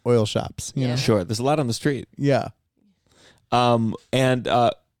billion oil shops. You know? Sure. There's a lot on the street. Yeah. Oh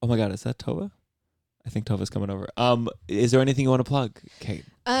my God, is that Tova? I think Tova's coming over. Is there anything you want to plug, Kate?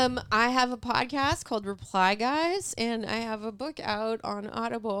 I have a podcast called Reply Guys, and I have a book out on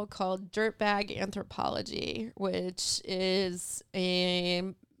Audible called Dirtbag Anthropology, which is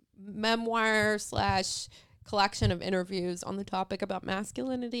a memoir / collection of interviews on the topic about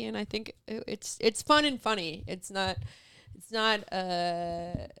masculinity, and I think it's fun and funny. It's not it's not Whoever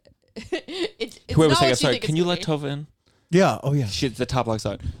not saying, what sorry, think can it's you gonna let be. Tova in? Yeah. Oh yeah. The top lock's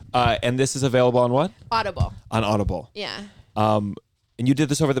on. And this is available on what? Audible. On Audible. Yeah. And you did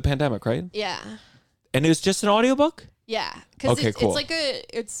this over the pandemic, right? Yeah. And it was just an audiobook? Yeah. Because Okay, cool. it's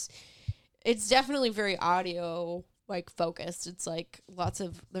like it's definitely very audio like focused. It's like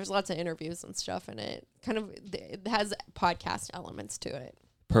there's lots of interviews and stuff in it. Kind of it has podcast elements to it.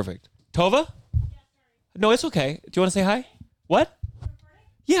 Perfect. Tova? No, it's okay. Do you want to say hi? What?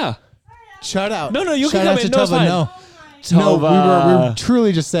 Yeah. Shout out. No, you Shout can out come in. to No, it's Tova. fine. No. Tova. No, we were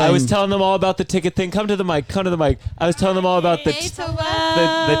truly just saying. I was telling them all about the ticket thing. Come to the mic. I was telling them all about the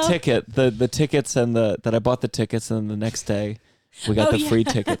ticket, the tickets, and that I bought the tickets, and the next day we got free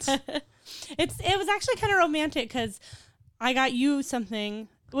tickets. It was actually kind of romantic because I got you something.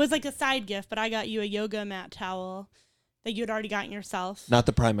 It was like a side gift, but I got you a yoga mat towel that you had already gotten yourself. Not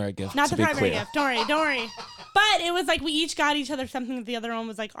the primary gift. Not to the be primary clear. gift. Don't worry. But it was like we each got each other something that the other one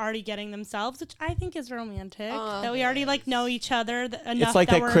was like already getting themselves, which I think is romantic. That we already like know each other enough. It's like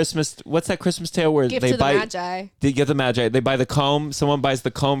that Christmas. What's that Christmas tale where Gift they to buy the Magi. They get the Magi. They buy the comb. Someone buys the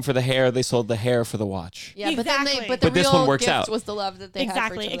comb for the hair. They sold the hair for the watch. Yeah, Exactly. but the But this real one works gift out. was the love that they had for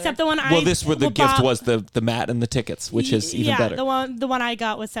Exactly. each other. Except the one Well, the gift was the mat and the tickets, which is even better. the one I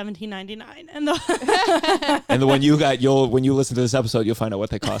got was $17.99, and the And the one you got, when you listen to this episode, you'll find out what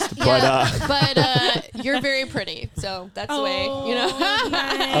they cost. But you're very pretty, so that's the way, you know.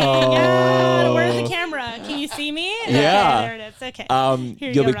 God, where's the camera? Can you see me? Yeah. Okay, there it is. Okay.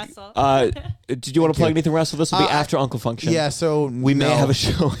 Here you go, Russell. Did you want to plug anything, Russell? This will be after Uncle Function. Yeah, so we may have a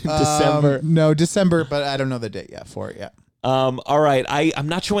show in December. No, December, but I don't know the date yet for it yet. All right. I'm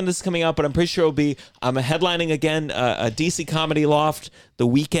not sure when this is coming out, but I'm pretty sure it'll be. I'm headlining again a DC Comedy Loft the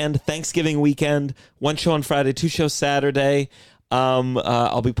weekend, Thanksgiving weekend. 1 show on Friday, 2 shows Saturday.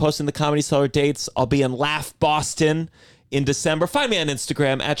 I'll be posting the Comedy Cellar dates. I'll be in Laugh Boston in December. Find me on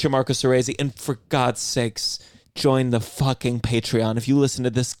Instagram at Marcus Arezi. And for God's sakes, join the fucking Patreon. If you listen to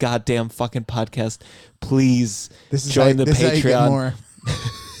this goddamn fucking podcast, please join the Patreon.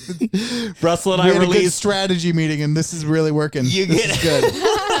 Russell and we I had a good released strategy meeting, and this is really working. This is good.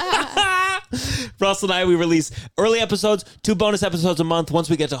 Russell and we release early episodes, 2 bonus episodes a month. Once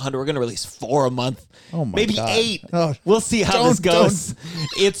we get to 100, we're going to release 4 a month. Oh my maybe God. 8. Oh, we'll see how this goes.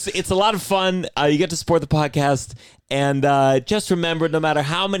 It's a lot of fun. You get to support the podcast. And just remember, no matter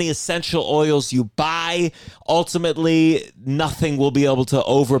how many essential oils you buy, ultimately nothing will be able to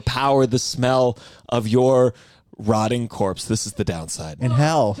overpower the smell of your rotting corpse. This is the downside. In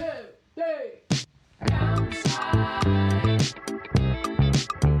hell. 1, 2, 3.